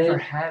good. I've never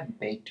had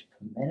baked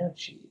pimento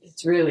cheese.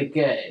 It's really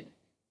good.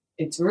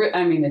 It's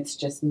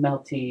just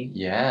melty.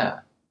 Yeah.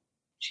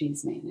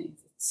 Cheese mayonnaise.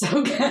 It's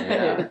so good.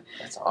 Yeah,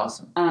 that's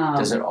awesome.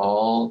 Does it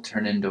all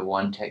turn into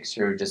one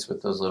texture just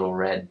with those little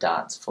red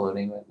dots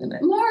floating within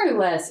it? More or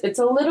less. It's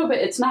a little bit,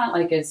 it's not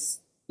like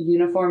as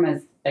uniform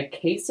as a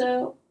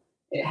queso.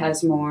 It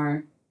has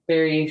more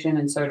variation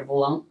and sort of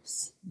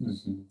lumps.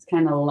 It's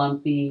kind of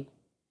lumpy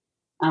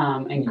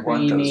and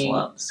creamy.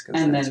 Want those lumps.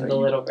 And then the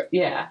little bit,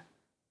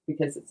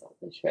 because it's all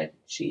the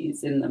shredded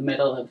cheese in the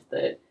middle of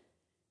the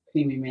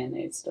creamy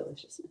mayonnaise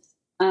deliciousness.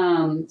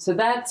 So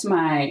that's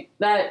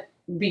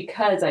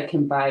because I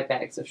can buy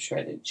bags of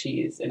shredded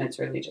cheese and it's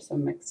really just a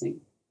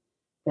mixing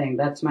thing.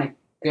 That's my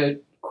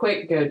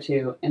quick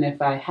go-to. And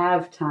if I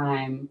have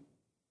time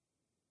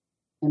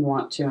and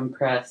want to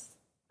impress,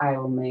 I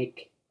will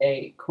make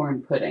a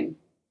corn pudding.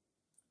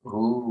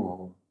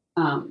 Ooh.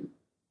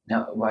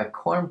 Now, by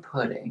corn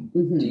pudding,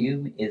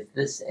 is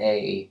this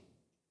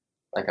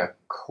like a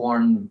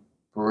corn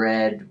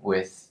bread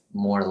with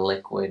more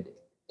liquid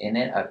in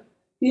it?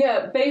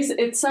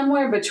 It's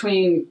somewhere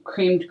between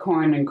creamed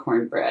corn and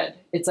cornbread.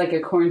 It's like a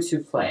corn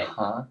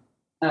souffle,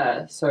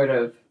 sort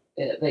of,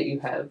 that you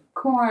have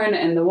corn,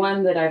 and the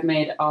one that I've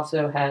made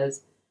also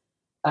has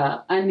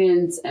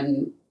onions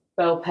and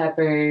bell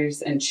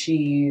peppers and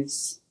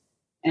cheese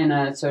and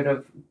a sort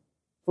of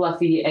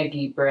fluffy,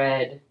 eggy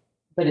bread,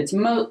 but it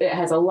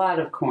has a lot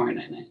of corn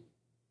in it.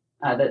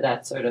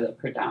 That's sort of the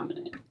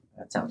predominant.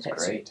 That sounds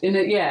great. And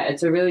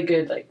it's a really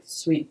good, like,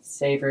 sweet,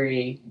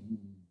 savory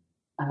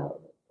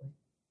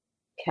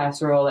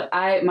casserole.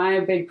 My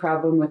big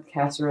problem with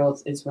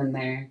casseroles is when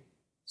they're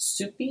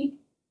soupy.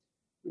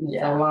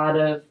 It's a lot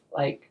of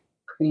like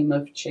cream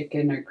of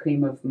chicken or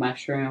cream of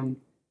mushroom,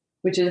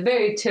 which is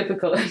very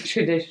typical and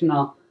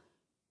traditional.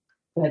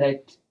 But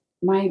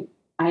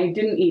I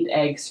didn't eat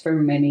eggs for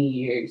many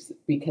years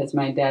because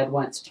my dad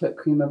once put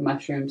cream of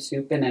mushroom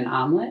soup in an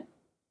omelet,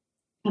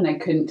 and I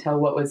couldn't tell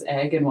what was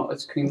egg and what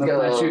was cream of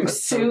mushroom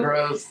soup. So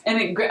gross.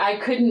 And I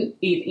couldn't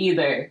eat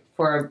either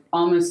for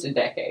almost a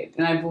decade.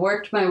 And I've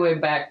worked my way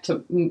back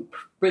to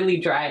really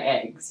dry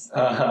eggs.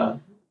 But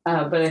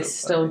I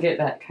still get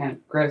that kind of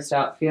grossed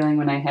out feeling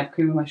when I have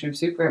cream of mushroom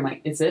soup where I'm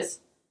like, is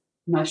this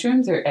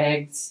mushrooms or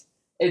eggs?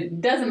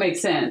 It doesn't make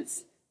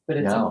sense. But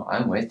it's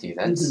I'm with you.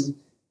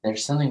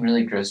 There's something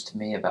really gross to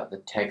me about the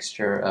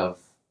texture of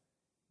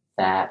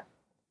that.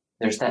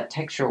 There's that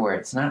texture where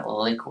it's not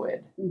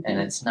liquid and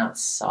it's not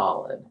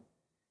solid.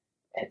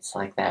 It's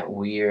like that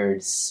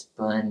weird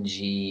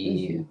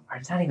spongy, or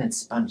it's not even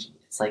spongy.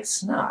 It's like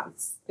snot.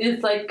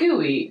 It's like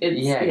gooey.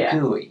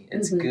 Gooey.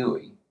 It's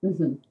gooey.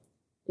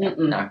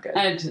 Not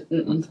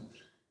good.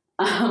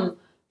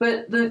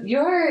 But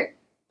your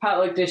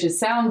potluck dishes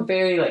sound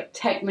very like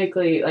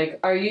technically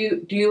like.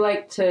 Do you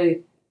like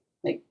to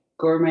like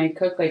gourmet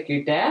cook like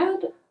your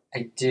dad?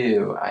 I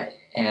do. I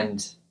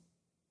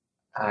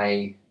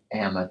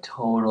am a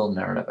total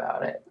nerd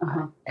about it.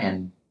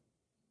 And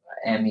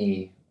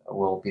Emmy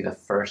will be the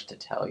first to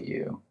tell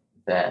you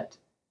that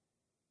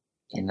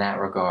in that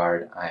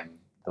regard, I'm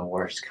the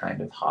worst kind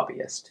of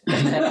hobbyist.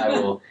 And that I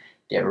will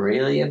get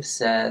really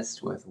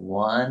obsessed with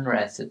one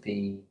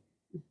recipe,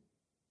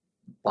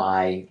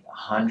 buy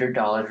 $100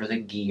 worth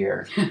of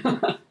gear,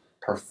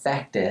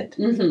 perfect it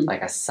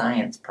like a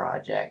science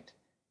project,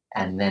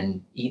 and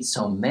then eat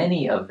so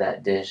many of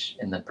that dish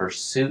in the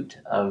pursuit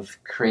of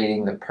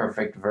creating the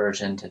perfect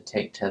version to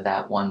take to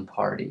that one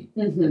party,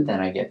 that then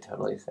I get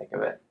totally sick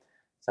of it.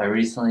 So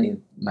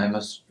my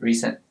most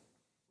recent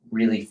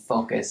really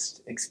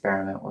focused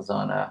experiment was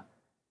on a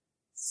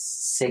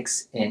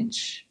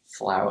 6-inch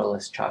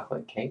flourless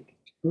chocolate cake.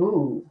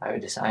 Ooh.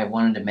 I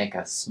wanted to make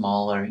a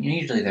smaller,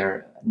 usually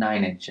they're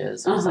 9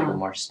 inches, so it's like a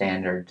more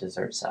standard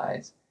dessert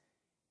size.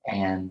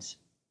 And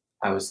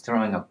I was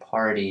throwing a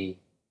party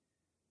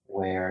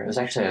where it was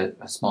actually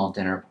a small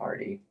dinner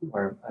party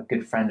where a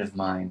good friend of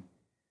mine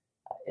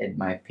in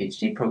my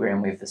PhD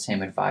program, we have the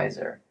same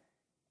advisor.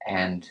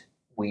 And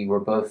we were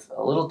both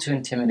a little too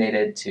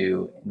intimidated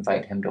to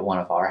invite him to one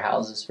of our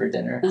houses for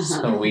dinner.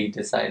 So we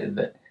decided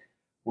that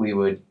we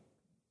would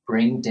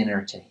bring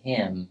dinner to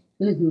him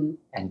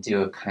and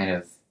do a kind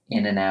of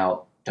in and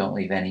out, don't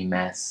leave any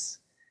mess.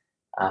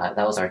 That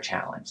was our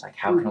challenge. Like,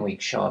 how can we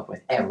show up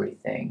with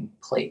everything,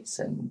 plates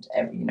and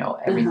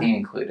everything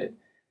included,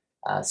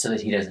 so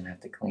that he doesn't have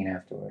to clean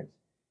afterwards.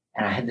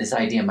 And I had this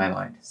idea in my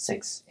mind,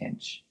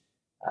 6-inch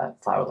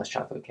flourless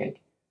chocolate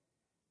cake.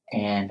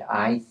 And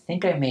I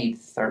think I made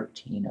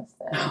 13 of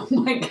them. Oh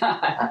my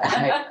God.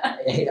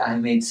 I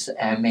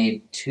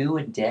made 2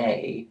 a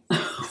day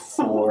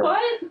for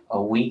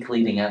a week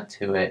leading up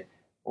to it,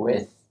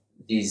 with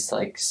these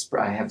I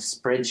have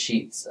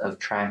spreadsheets of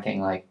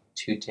tracking like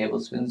 2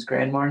 tablespoons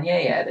Grand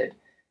Marnier added.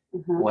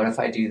 What if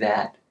I do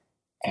that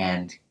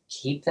and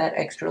keep that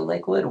extra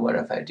liquid? What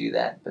if I do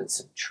that but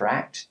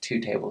subtract 2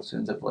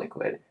 tablespoons of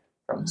liquid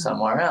from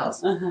somewhere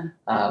else?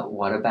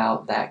 What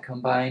about that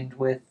combined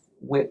with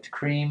whipped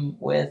cream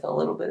with a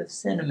little bit of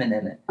cinnamon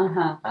in it?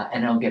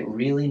 And I'll get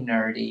really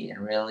nerdy and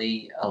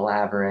really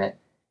elaborate,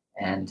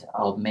 and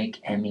I'll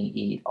make Emmy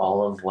eat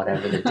all of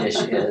whatever the dish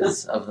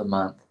is of the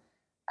month.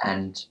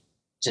 And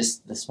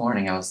just this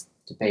morning I was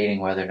debating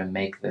whether to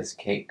make this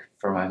cake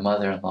for my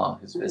mother-in-law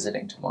who's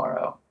visiting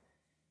tomorrow.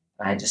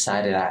 And I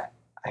decided I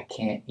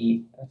can't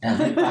eat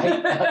another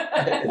bite.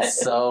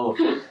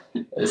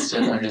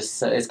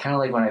 It's kind of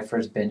like when I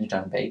first binged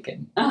on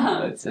bacon.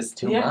 It's just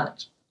too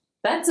much.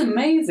 That's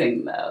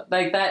amazing, though.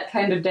 Like, that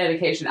kind of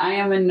dedication. I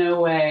am in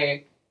no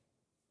way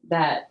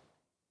that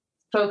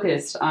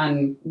focused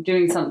on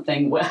doing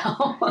something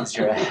well. Because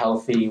you're a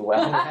healthy,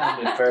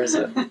 well-rounded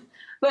person.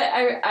 But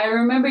I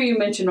remember you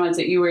mentioned once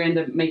that you were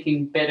into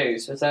making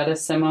bitters. Was that a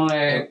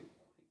similar...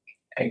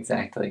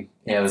 Exactly.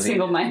 Yeah, it was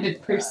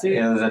single-minded pursuit?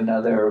 It was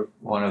another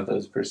one of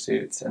those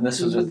pursuits. And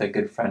this was with a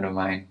good friend of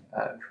mine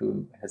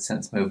who has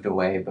since moved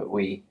away, but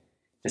we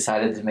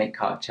decided to make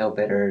cocktail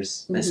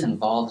bitters. This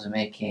involves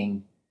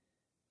making...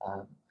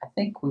 I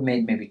think we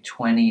made maybe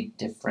 20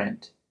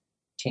 different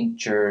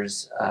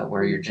tinctures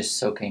where you're just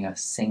soaking a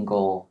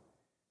single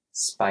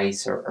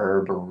spice or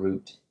herb or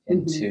root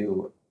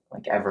into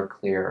like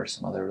Everclear or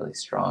some other really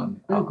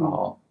strong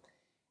alcohol.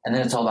 And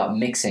then it's all about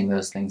mixing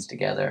those things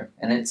together.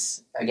 And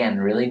it's, again,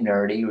 really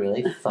nerdy,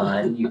 really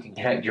fun. You can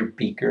get out your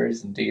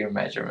beakers and do your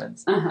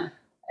measurements.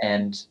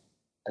 And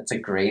that's a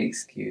great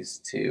excuse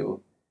to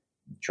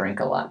drink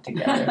a lot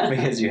together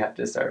because you have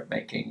to start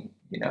making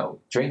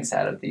drinks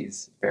out of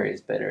these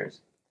various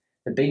bitters.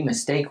 The big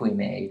mistake we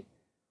made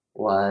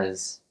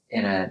was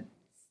in an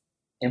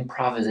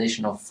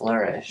improvisational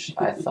flourish.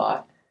 I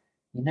thought,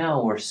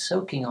 we're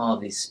soaking all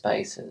these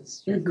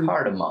spices, your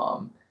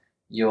cardamom,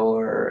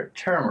 your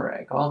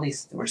turmeric,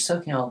 we're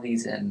soaking all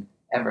these in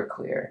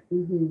Everclear.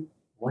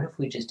 What if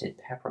we just did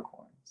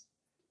peppercorns?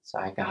 So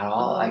I got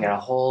a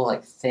whole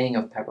like thing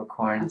of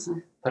peppercorns,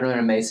 put them in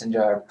a mason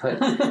jar, put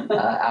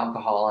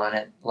alcohol on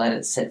it, let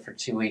it sit for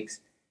 2 weeks,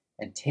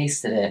 and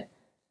tasted it,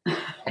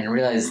 and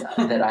realized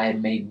that I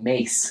had made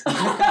mace.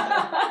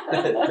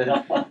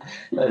 That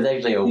was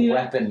actually a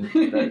weapon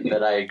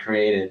that I had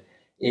created.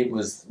 It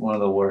was one of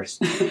the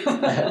worst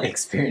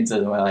experiences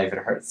of my life. It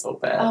hurt so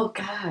bad. Oh,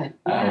 God.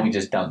 Yeah. And we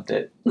just dumped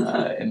it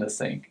in the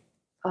sink.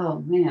 Oh,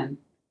 man.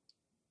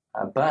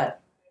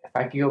 But if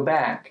I could go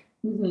back,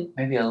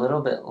 maybe a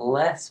little bit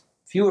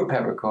fewer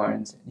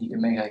peppercorns, you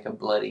could make like a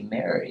Bloody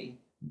Mary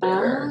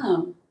bitter.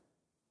 Oh.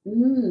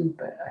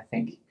 But I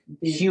think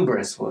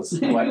hubris was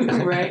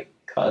what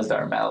caused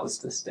our mouths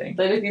to stink.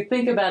 But if you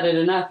think about it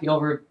enough,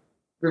 you'll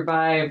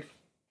revive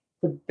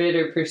the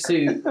bitter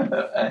pursuit.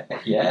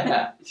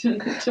 Yeah. I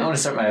want to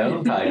start my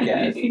own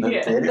podcast. The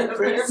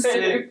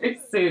bitter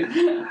pursuit.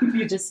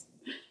 You just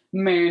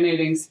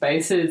marinating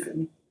spices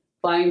and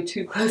flying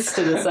too close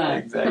to the sun.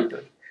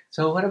 Exactly.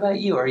 So what about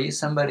you? Are you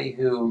somebody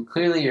who,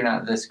 clearly you're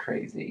not this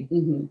crazy.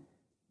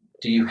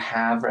 Do you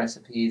have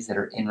recipes that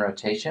are in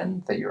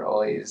rotation that you're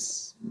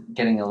always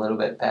getting a little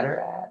bit better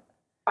at?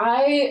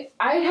 I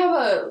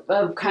have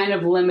a kind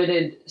of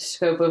limited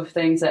scope of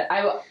things that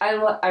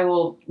I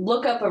will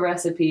look up a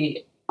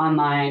recipe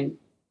online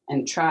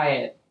and try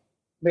it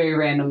very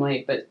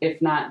randomly, but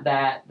if not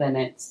that, then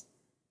it's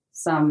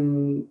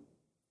some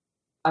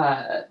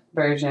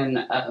version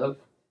of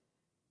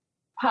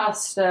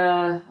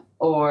pasta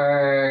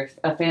or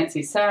a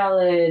fancy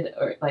salad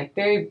or like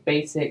very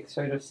basic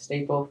sort of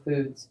staple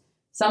foods.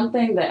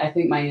 Something that I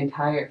think my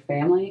entire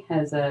family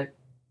has a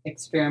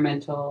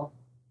experimental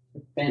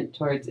bent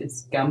towards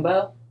is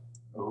gumbo.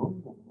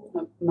 Ooh.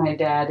 My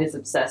dad is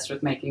obsessed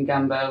with making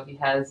gumbo.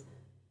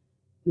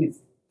 He's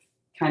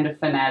kind of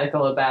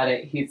fanatical about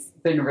it. He's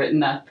been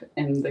written up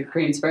in the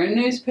Greensboro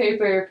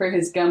newspaper for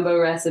his gumbo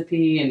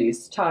recipe, and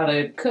he's taught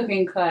a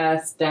cooking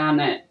class down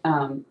at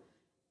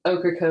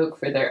Ocracoke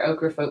for their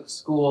Ocrafolk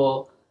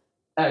school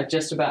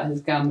just about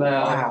his gumbo.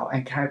 Wow.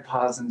 And can I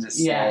pause and just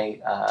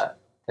say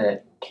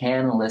that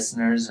can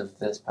listeners of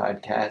this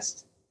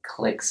podcast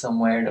click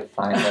somewhere to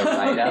find a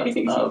write-up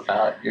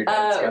about your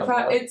dad's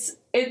gumbo?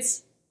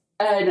 It's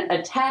an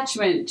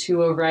attachment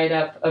to a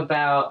write-up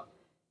about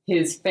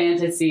his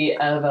fantasy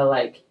of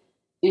a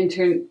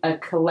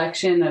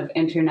collection of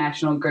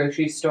international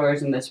grocery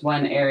stores in this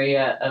one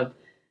area of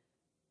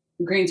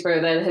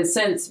Greensboro that has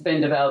since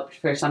been developed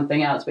for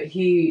something else. But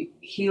he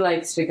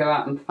likes to go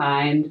out and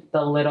find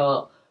the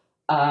little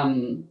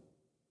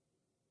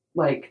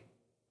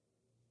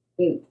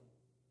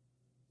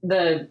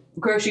the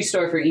grocery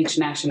store for each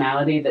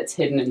nationality that's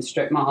hidden in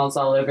strip malls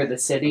all over the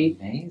city.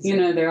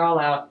 Amazing. They're all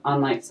out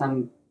on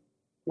some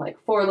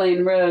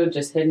 4-lane road,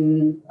 just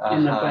hidden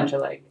in a bunch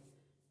of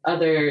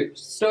other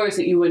stores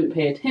that you wouldn't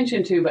pay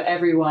attention to, but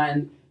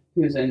everyone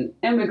who's an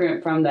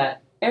immigrant from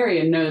that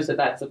area knows that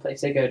that's the place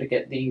they go to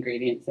get the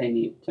ingredients they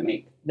need to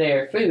make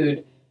their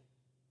food.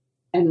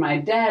 And my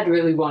dad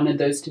really wanted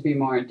those to be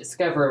more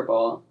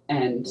discoverable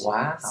and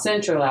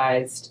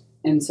centralized.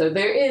 And so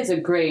there is a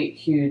great,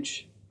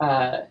 huge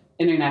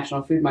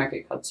international food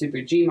market called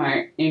Super G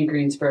Mart in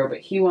Greensboro, but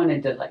he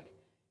wanted to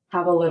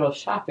have a little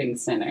shopping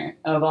center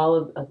of all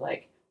of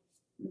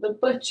the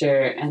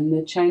butcher and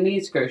the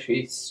Chinese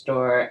grocery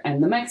store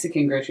and the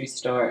Mexican grocery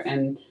store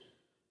and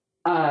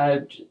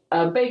a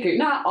bakery.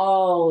 Not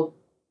all,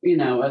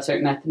 a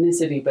certain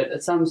ethnicity,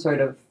 but some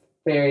sort of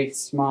very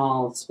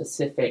small,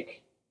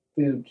 specific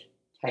food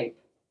type.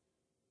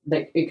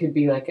 It could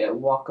be like a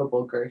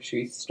walkable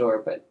grocery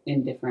store, but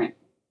in different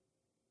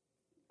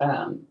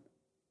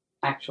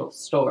actual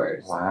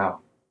stores.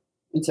 Wow.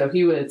 And so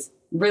he was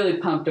really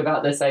pumped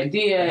about this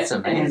idea. That's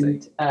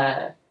amazing.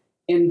 And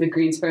in the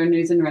Greensboro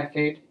News and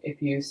Record,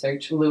 if you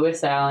search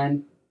Lewis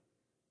Allen,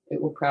 it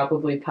will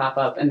probably pop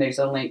up, and there's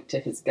a link to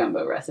his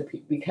gumbo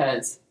recipe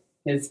because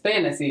his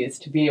fantasy is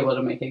to be able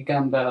to make a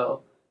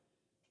gumbo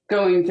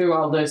going through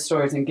all those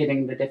stores and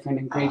getting the different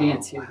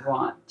ingredients you'd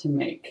want to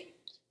make.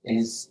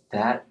 Is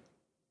that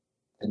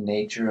the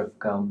nature of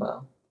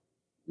gumbo?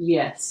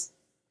 Yes.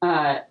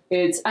 We're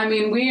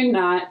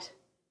not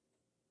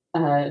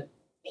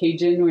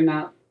Cajun. We're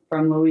not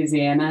from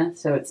Louisiana,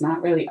 so it's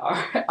not really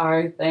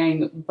our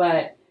thing,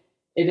 but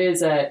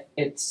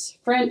it's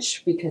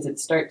French because it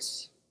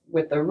starts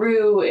with a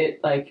roux.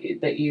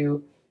 That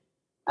you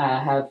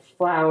have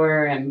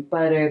flour and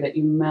butter that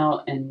you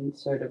melt and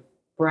sort of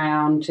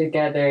brown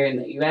together, and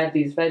that you add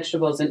these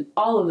vegetables, and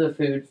all of the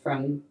food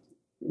from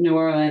New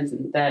Orleans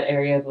and that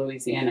area of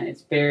Louisiana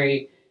is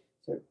very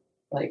sort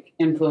of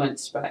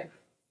influenced by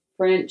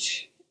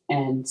French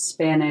and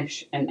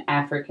Spanish and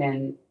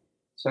African,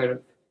 sort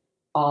of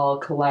all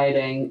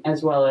colliding,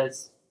 as well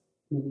as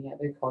many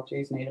other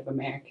cultures, Native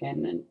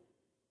American, and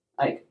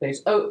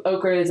there's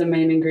okra is a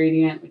main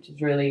ingredient, which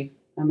is really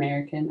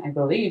American, I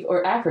believe,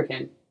 or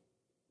African.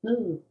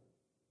 Ooh,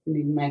 I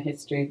need my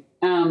history.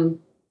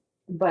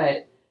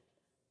 But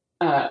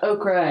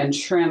okra and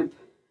shrimp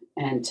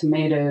and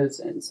tomatoes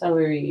and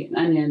celery and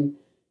onion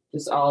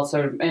just all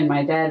sort of, and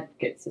my dad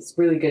gets this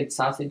really good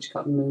sausage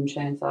called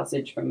moonshine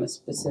sausage from a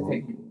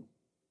specific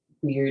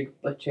weird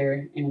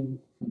butcher in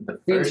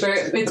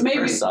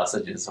first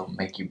sausages will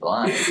make you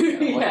blind.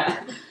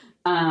 Yeah.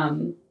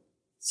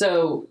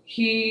 So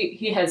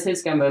he has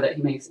his gumbo that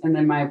he makes, and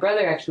then my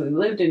brother actually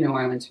lived in New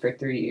Orleans for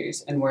 3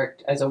 years and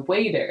worked as a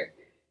waiter.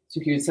 So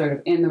he was sort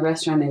of in the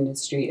restaurant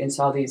industry and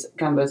saw these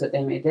gumbos that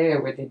they made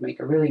there where they'd make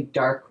a really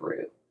dark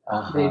roux.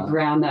 They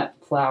brown that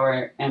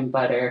flour and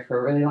butter for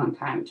a really long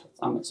time until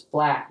it's almost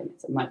black, and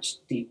it's a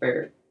much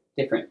deeper,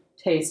 different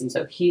taste. And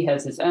so he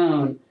has his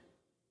own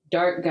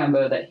dark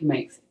gumbo that he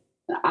makes.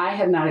 I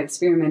have not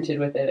experimented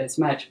with it as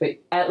much, but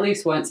at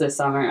least once this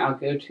summer I'll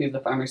go to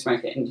the farmer's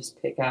market and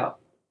just pick out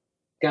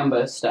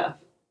gumbo stuff,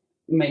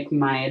 make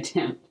my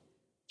attempt,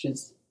 which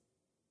is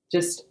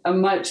just a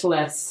much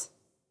less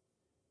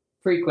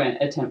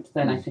frequent attempt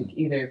than I think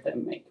either of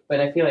them make. But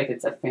I feel like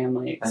it's a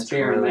family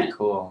experiment. That's really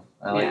cool.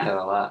 I like that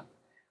a lot.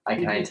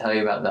 Can I tell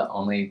you about the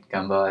only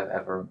gumbo I've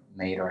ever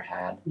made or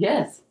had?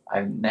 Yes.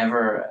 I've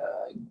never,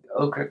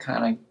 okra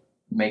kind of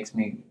makes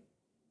me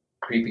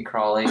creepy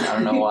crawly. I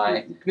don't know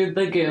why.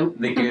 The goo.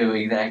 The goo,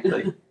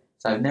 exactly.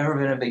 So I've never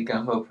been a big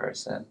gumbo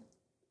person.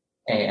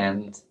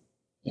 And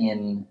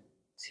in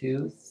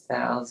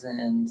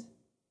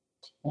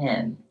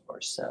 2010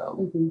 or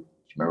so, do you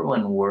remember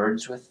when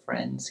Words with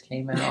Friends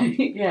came out?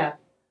 Yeah.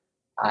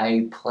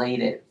 I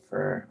played it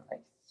for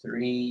like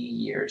 3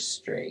 years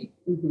straight.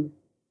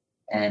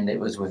 And it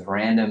was with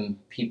random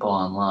people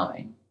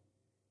online.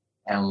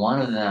 And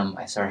one of them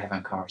I started having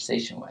a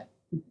conversation with.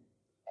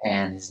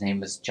 And his name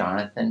was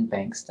Jonathan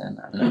Bankston.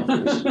 I don't know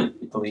if we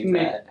should believe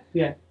that.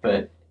 Yeah.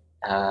 But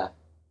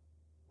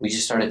we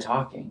just started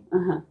talking.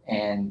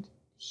 And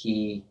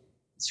he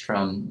is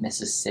from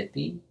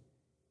Mississippi.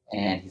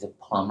 And he's a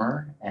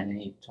plumber. And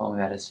he told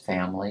me about his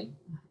family.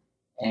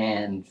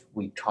 And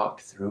we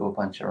talked through a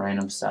bunch of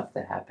random stuff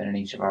that happened in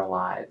each of our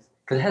lives.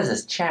 Because it has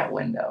this chat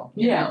window,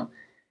 you know?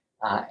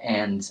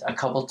 And a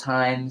couple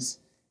times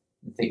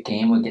the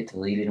game would get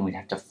deleted and we'd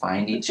have to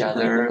find each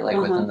other like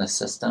within the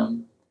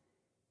system.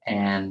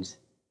 And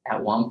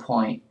at one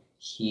point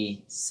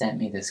he sent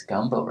me this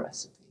gumbo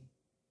recipe.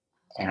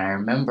 And I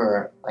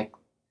remember like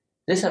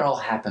this had all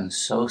happened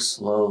so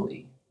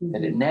slowly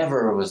that it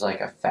never was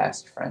like a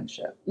fast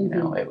friendship. You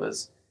know, it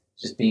was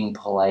just being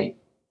polite,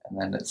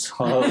 and then it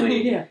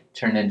slowly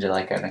turned into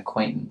like an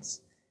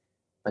acquaintance.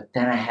 But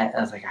then I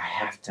was like, I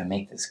have to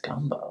make this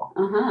gumbo.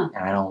 And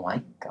I don't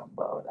like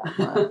gumbo that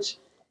much.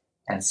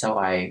 And so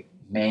I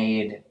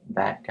made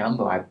that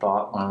gumbo. I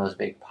bought one of those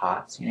big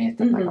pots. You have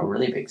to have like a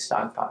really big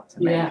stock pot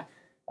to make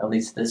at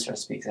least this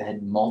recipe, because it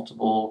had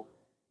multiple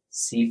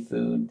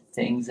seafood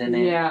things in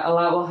it. Yeah, a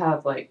lot will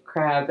have like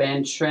crab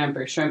and shrimp,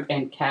 or shrimp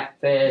and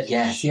catfish.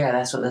 Yes,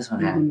 that's what this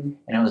one had. And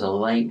it was a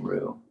light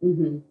roux.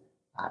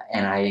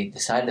 And I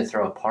decided to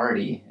throw a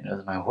party, and it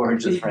was my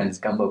Words with Friends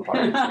gumbo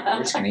party. Like, we're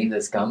just going to eat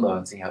this gumbo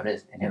and see how it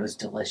is. And it was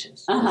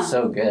delicious. It was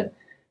so good.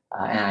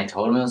 And I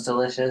told him it was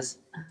delicious.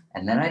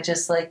 And then I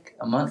just, like,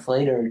 a month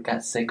later,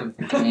 got sick of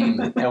the game,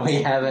 and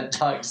we haven't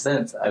talked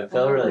since. I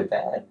felt really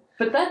bad.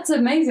 But that's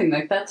amazing.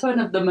 Like, that's one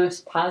of the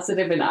most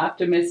positive and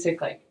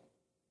optimistic, like,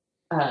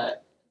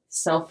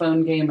 cell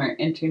phone game or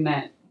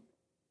internet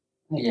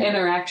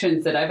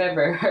interactions that I've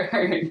ever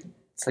heard.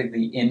 It's like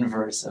the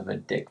inverse of a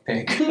dick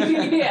pic.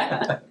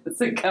 It's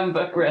a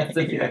gumbo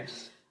recipe.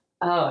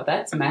 Oh,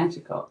 that's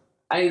magical.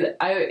 I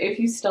if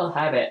you still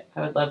have it,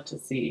 I would love to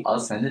see I'll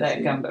send it that to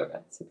you. gumbo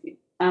recipe.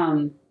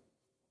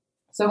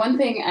 So one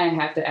thing I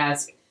have to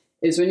ask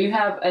is, when you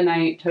have a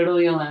night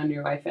totally alone,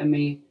 your wife and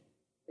me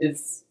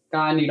is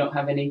gone, you don't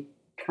have any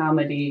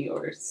comedy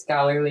or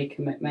scholarly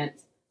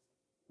commitments,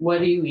 what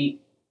do you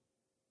eat?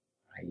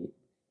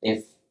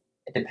 It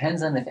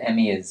depends on if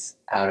Emmy is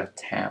out of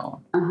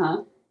town.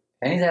 If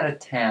Emme's out of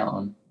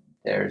town,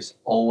 there's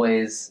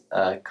always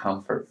a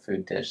comfort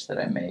food dish that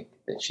I make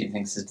that she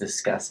thinks is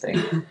disgusting,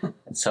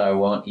 and so I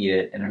won't eat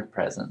it in her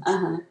presence.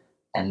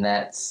 And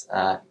that's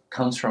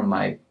comes from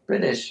my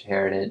British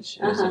heritage.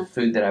 It was a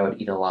food that I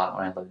would eat a lot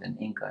when I lived in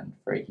England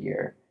for a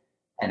year,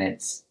 and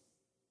it's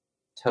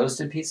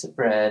toasted piece of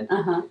bread,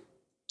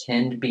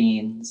 tinned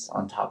beans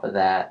on top of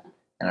that,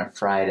 and a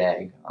fried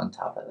egg on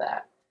top of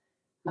that.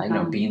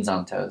 Beans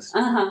on toast.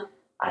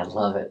 I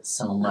love it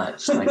so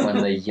much. Like when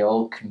the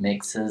yolk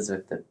mixes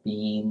with the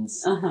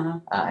beans,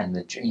 and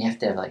you have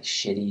to have like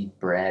shitty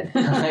bread.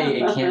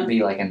 It can't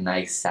be like a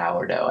nice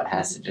sourdough. It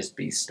has to just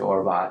be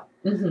store bought.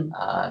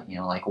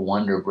 Like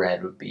Wonder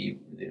Bread would be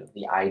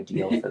the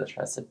ideal for this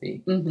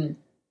recipe.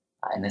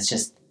 And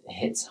it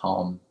hits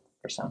home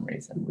for some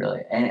reason,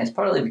 really. And it's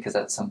partly because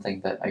that's something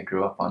that I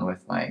grew up on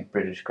with my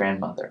British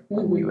grandmother.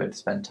 When we would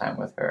spend time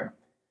with her,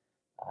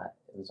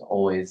 it was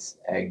always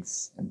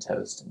eggs and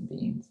toast and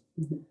beans.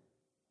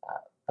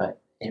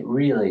 But it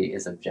really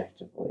is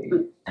objectively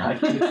not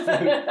good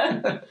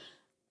food.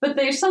 But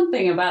there's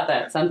something about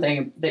that,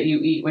 something that you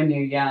eat when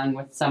you're young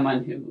with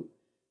someone who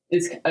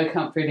is a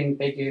comforting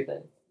figure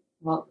that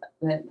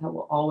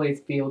will always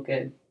feel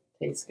good,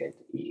 taste good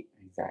to eat.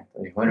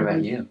 Exactly. What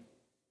about you?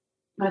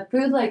 A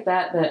food like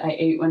that I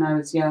ate when I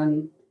was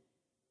young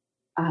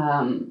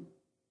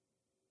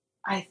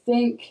I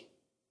think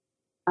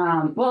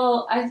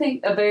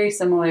a very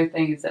similar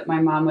thing is that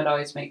my mom would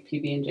always make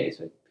PB&Js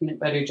with peanut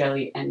butter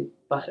jelly and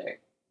butter,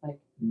 like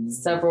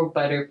several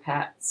butter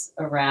pats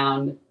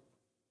around,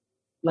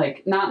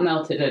 like not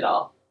melted at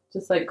all,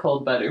 just like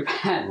cold butter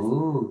pats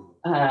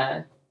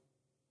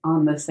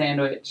on the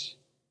sandwich.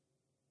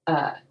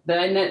 But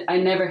I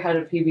never had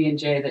a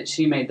PB&J that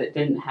she made that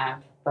didn't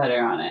have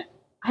butter on it.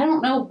 I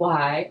don't know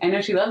why. I know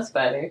she loves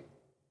butter.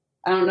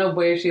 I don't know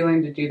where she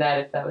learned to do that,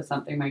 if that was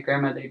something my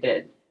grandmother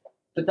did.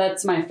 But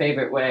that's my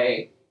favorite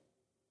way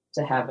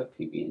to have a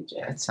PB&J.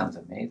 That sounds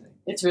amazing.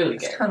 It's really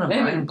good. It's kind of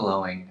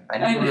mind-blowing. I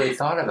never really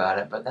thought about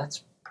it, but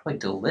that's probably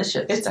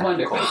delicious. It's to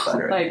wonderful. Have cold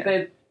butter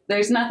like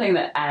there's nothing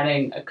that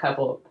adding a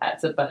couple of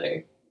pats of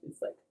butter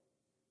is like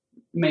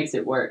makes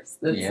it worse.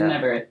 That's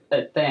never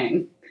a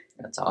thing.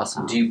 That's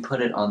awesome. Do you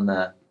put it on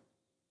the...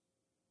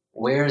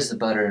 Where is the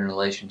butter in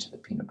relation to the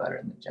peanut butter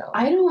and the jelly?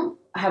 I don't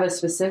have a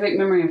specific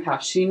memory of how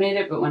she made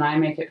it, but when I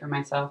make it for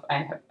myself,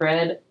 I have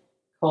bread,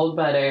 cold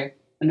butter,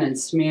 and then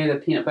smear the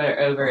peanut butter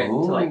over it to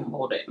like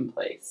hold it in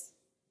place.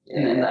 Yeah.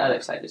 And then the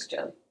other side is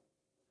jelly.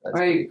 That's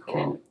pretty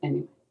cool.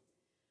 Anyway.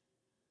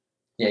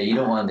 Yeah, you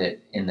don't want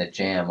it in the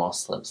jam all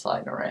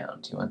sliding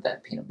around. You want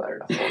that peanut butter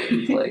to hold it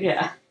in place.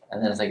 Yeah.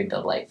 And then it's like a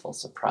delightful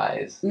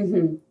surprise,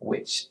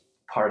 which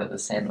part of the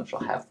sandwich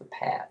will have the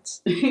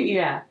pats.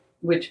 Yeah.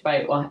 Which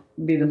bite will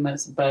be the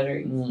most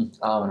buttery?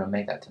 Oh, I'm going to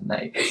make that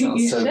tonight. That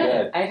sounds so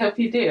good. I hope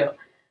you do.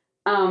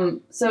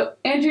 So,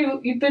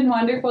 Andrew, you've been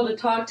wonderful to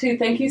talk to.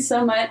 Thank you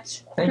so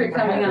much for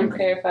coming on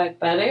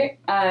Clarified Butter.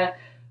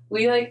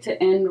 We like to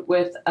end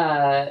with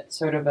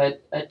sort of a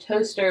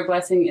toast or a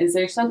blessing. Is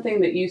there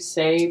something that you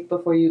say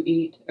before you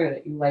eat, or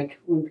that you like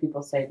when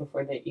people say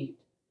before they eat?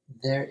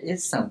 There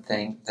is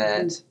something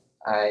that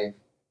I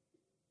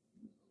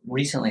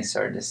recently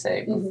started to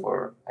say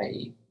before I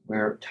eat. We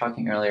were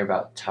talking earlier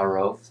about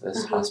Tarof,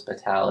 this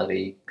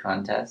hospitality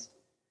contest.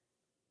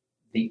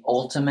 The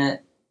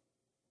ultimate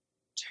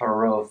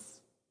Tarof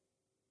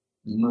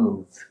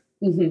move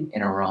in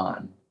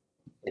Iran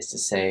is to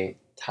say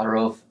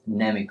Tarof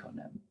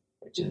nemikonem,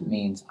 which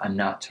means I'm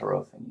not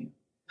Tarofing you.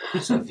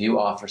 So if you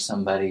offer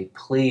somebody,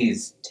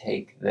 please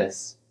take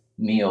this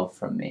meal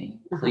from me,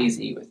 please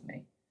eat with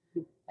me.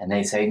 And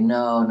they say,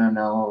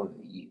 no,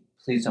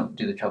 please don't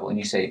do the trouble. And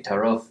you say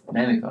Tarof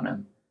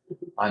nemikonem.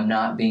 I'm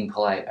not being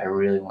polite. I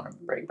really want to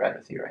break bread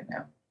with you right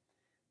now.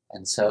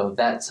 And so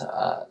that's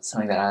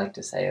something that I like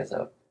to say as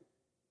a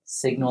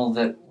signal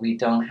that we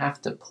don't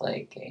have to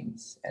play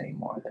games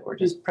anymore, that we're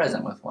just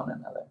present with one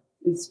another.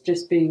 It's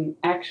just being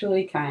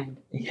actually kind.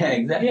 Yeah,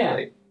 exactly.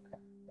 Yeah.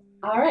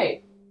 All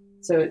right.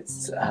 So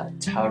it's...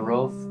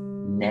 Tarof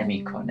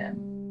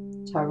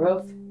nemikonem.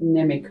 Tarof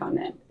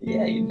nemikonem.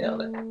 Yeah, you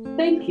nailed it.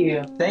 Thank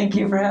you. Thank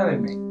you for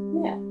having me.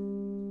 Yeah.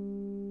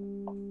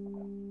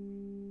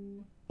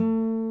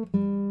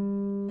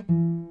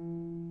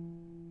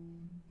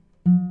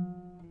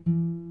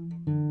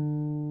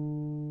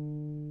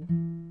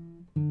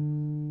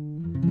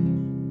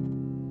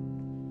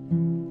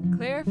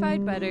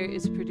 Clarified Butter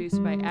is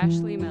produced by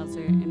Ashley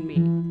Melzer and me,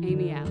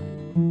 Amy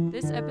Allen.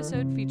 This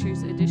episode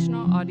features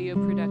additional audio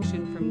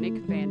production from Nick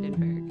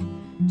Vandenberg.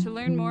 To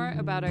learn more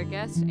about our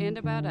guest and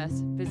about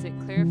us, visit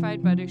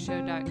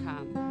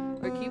clarifiedbuttershow.com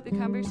or keep the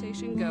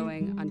conversation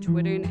going on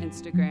Twitter and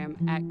Instagram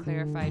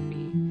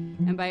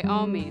 @ClarifiedB. And by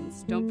all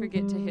means, don't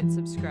forget to hit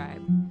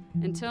subscribe.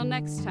 Until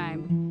next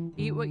time,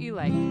 eat what you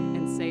like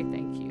and say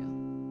thank you.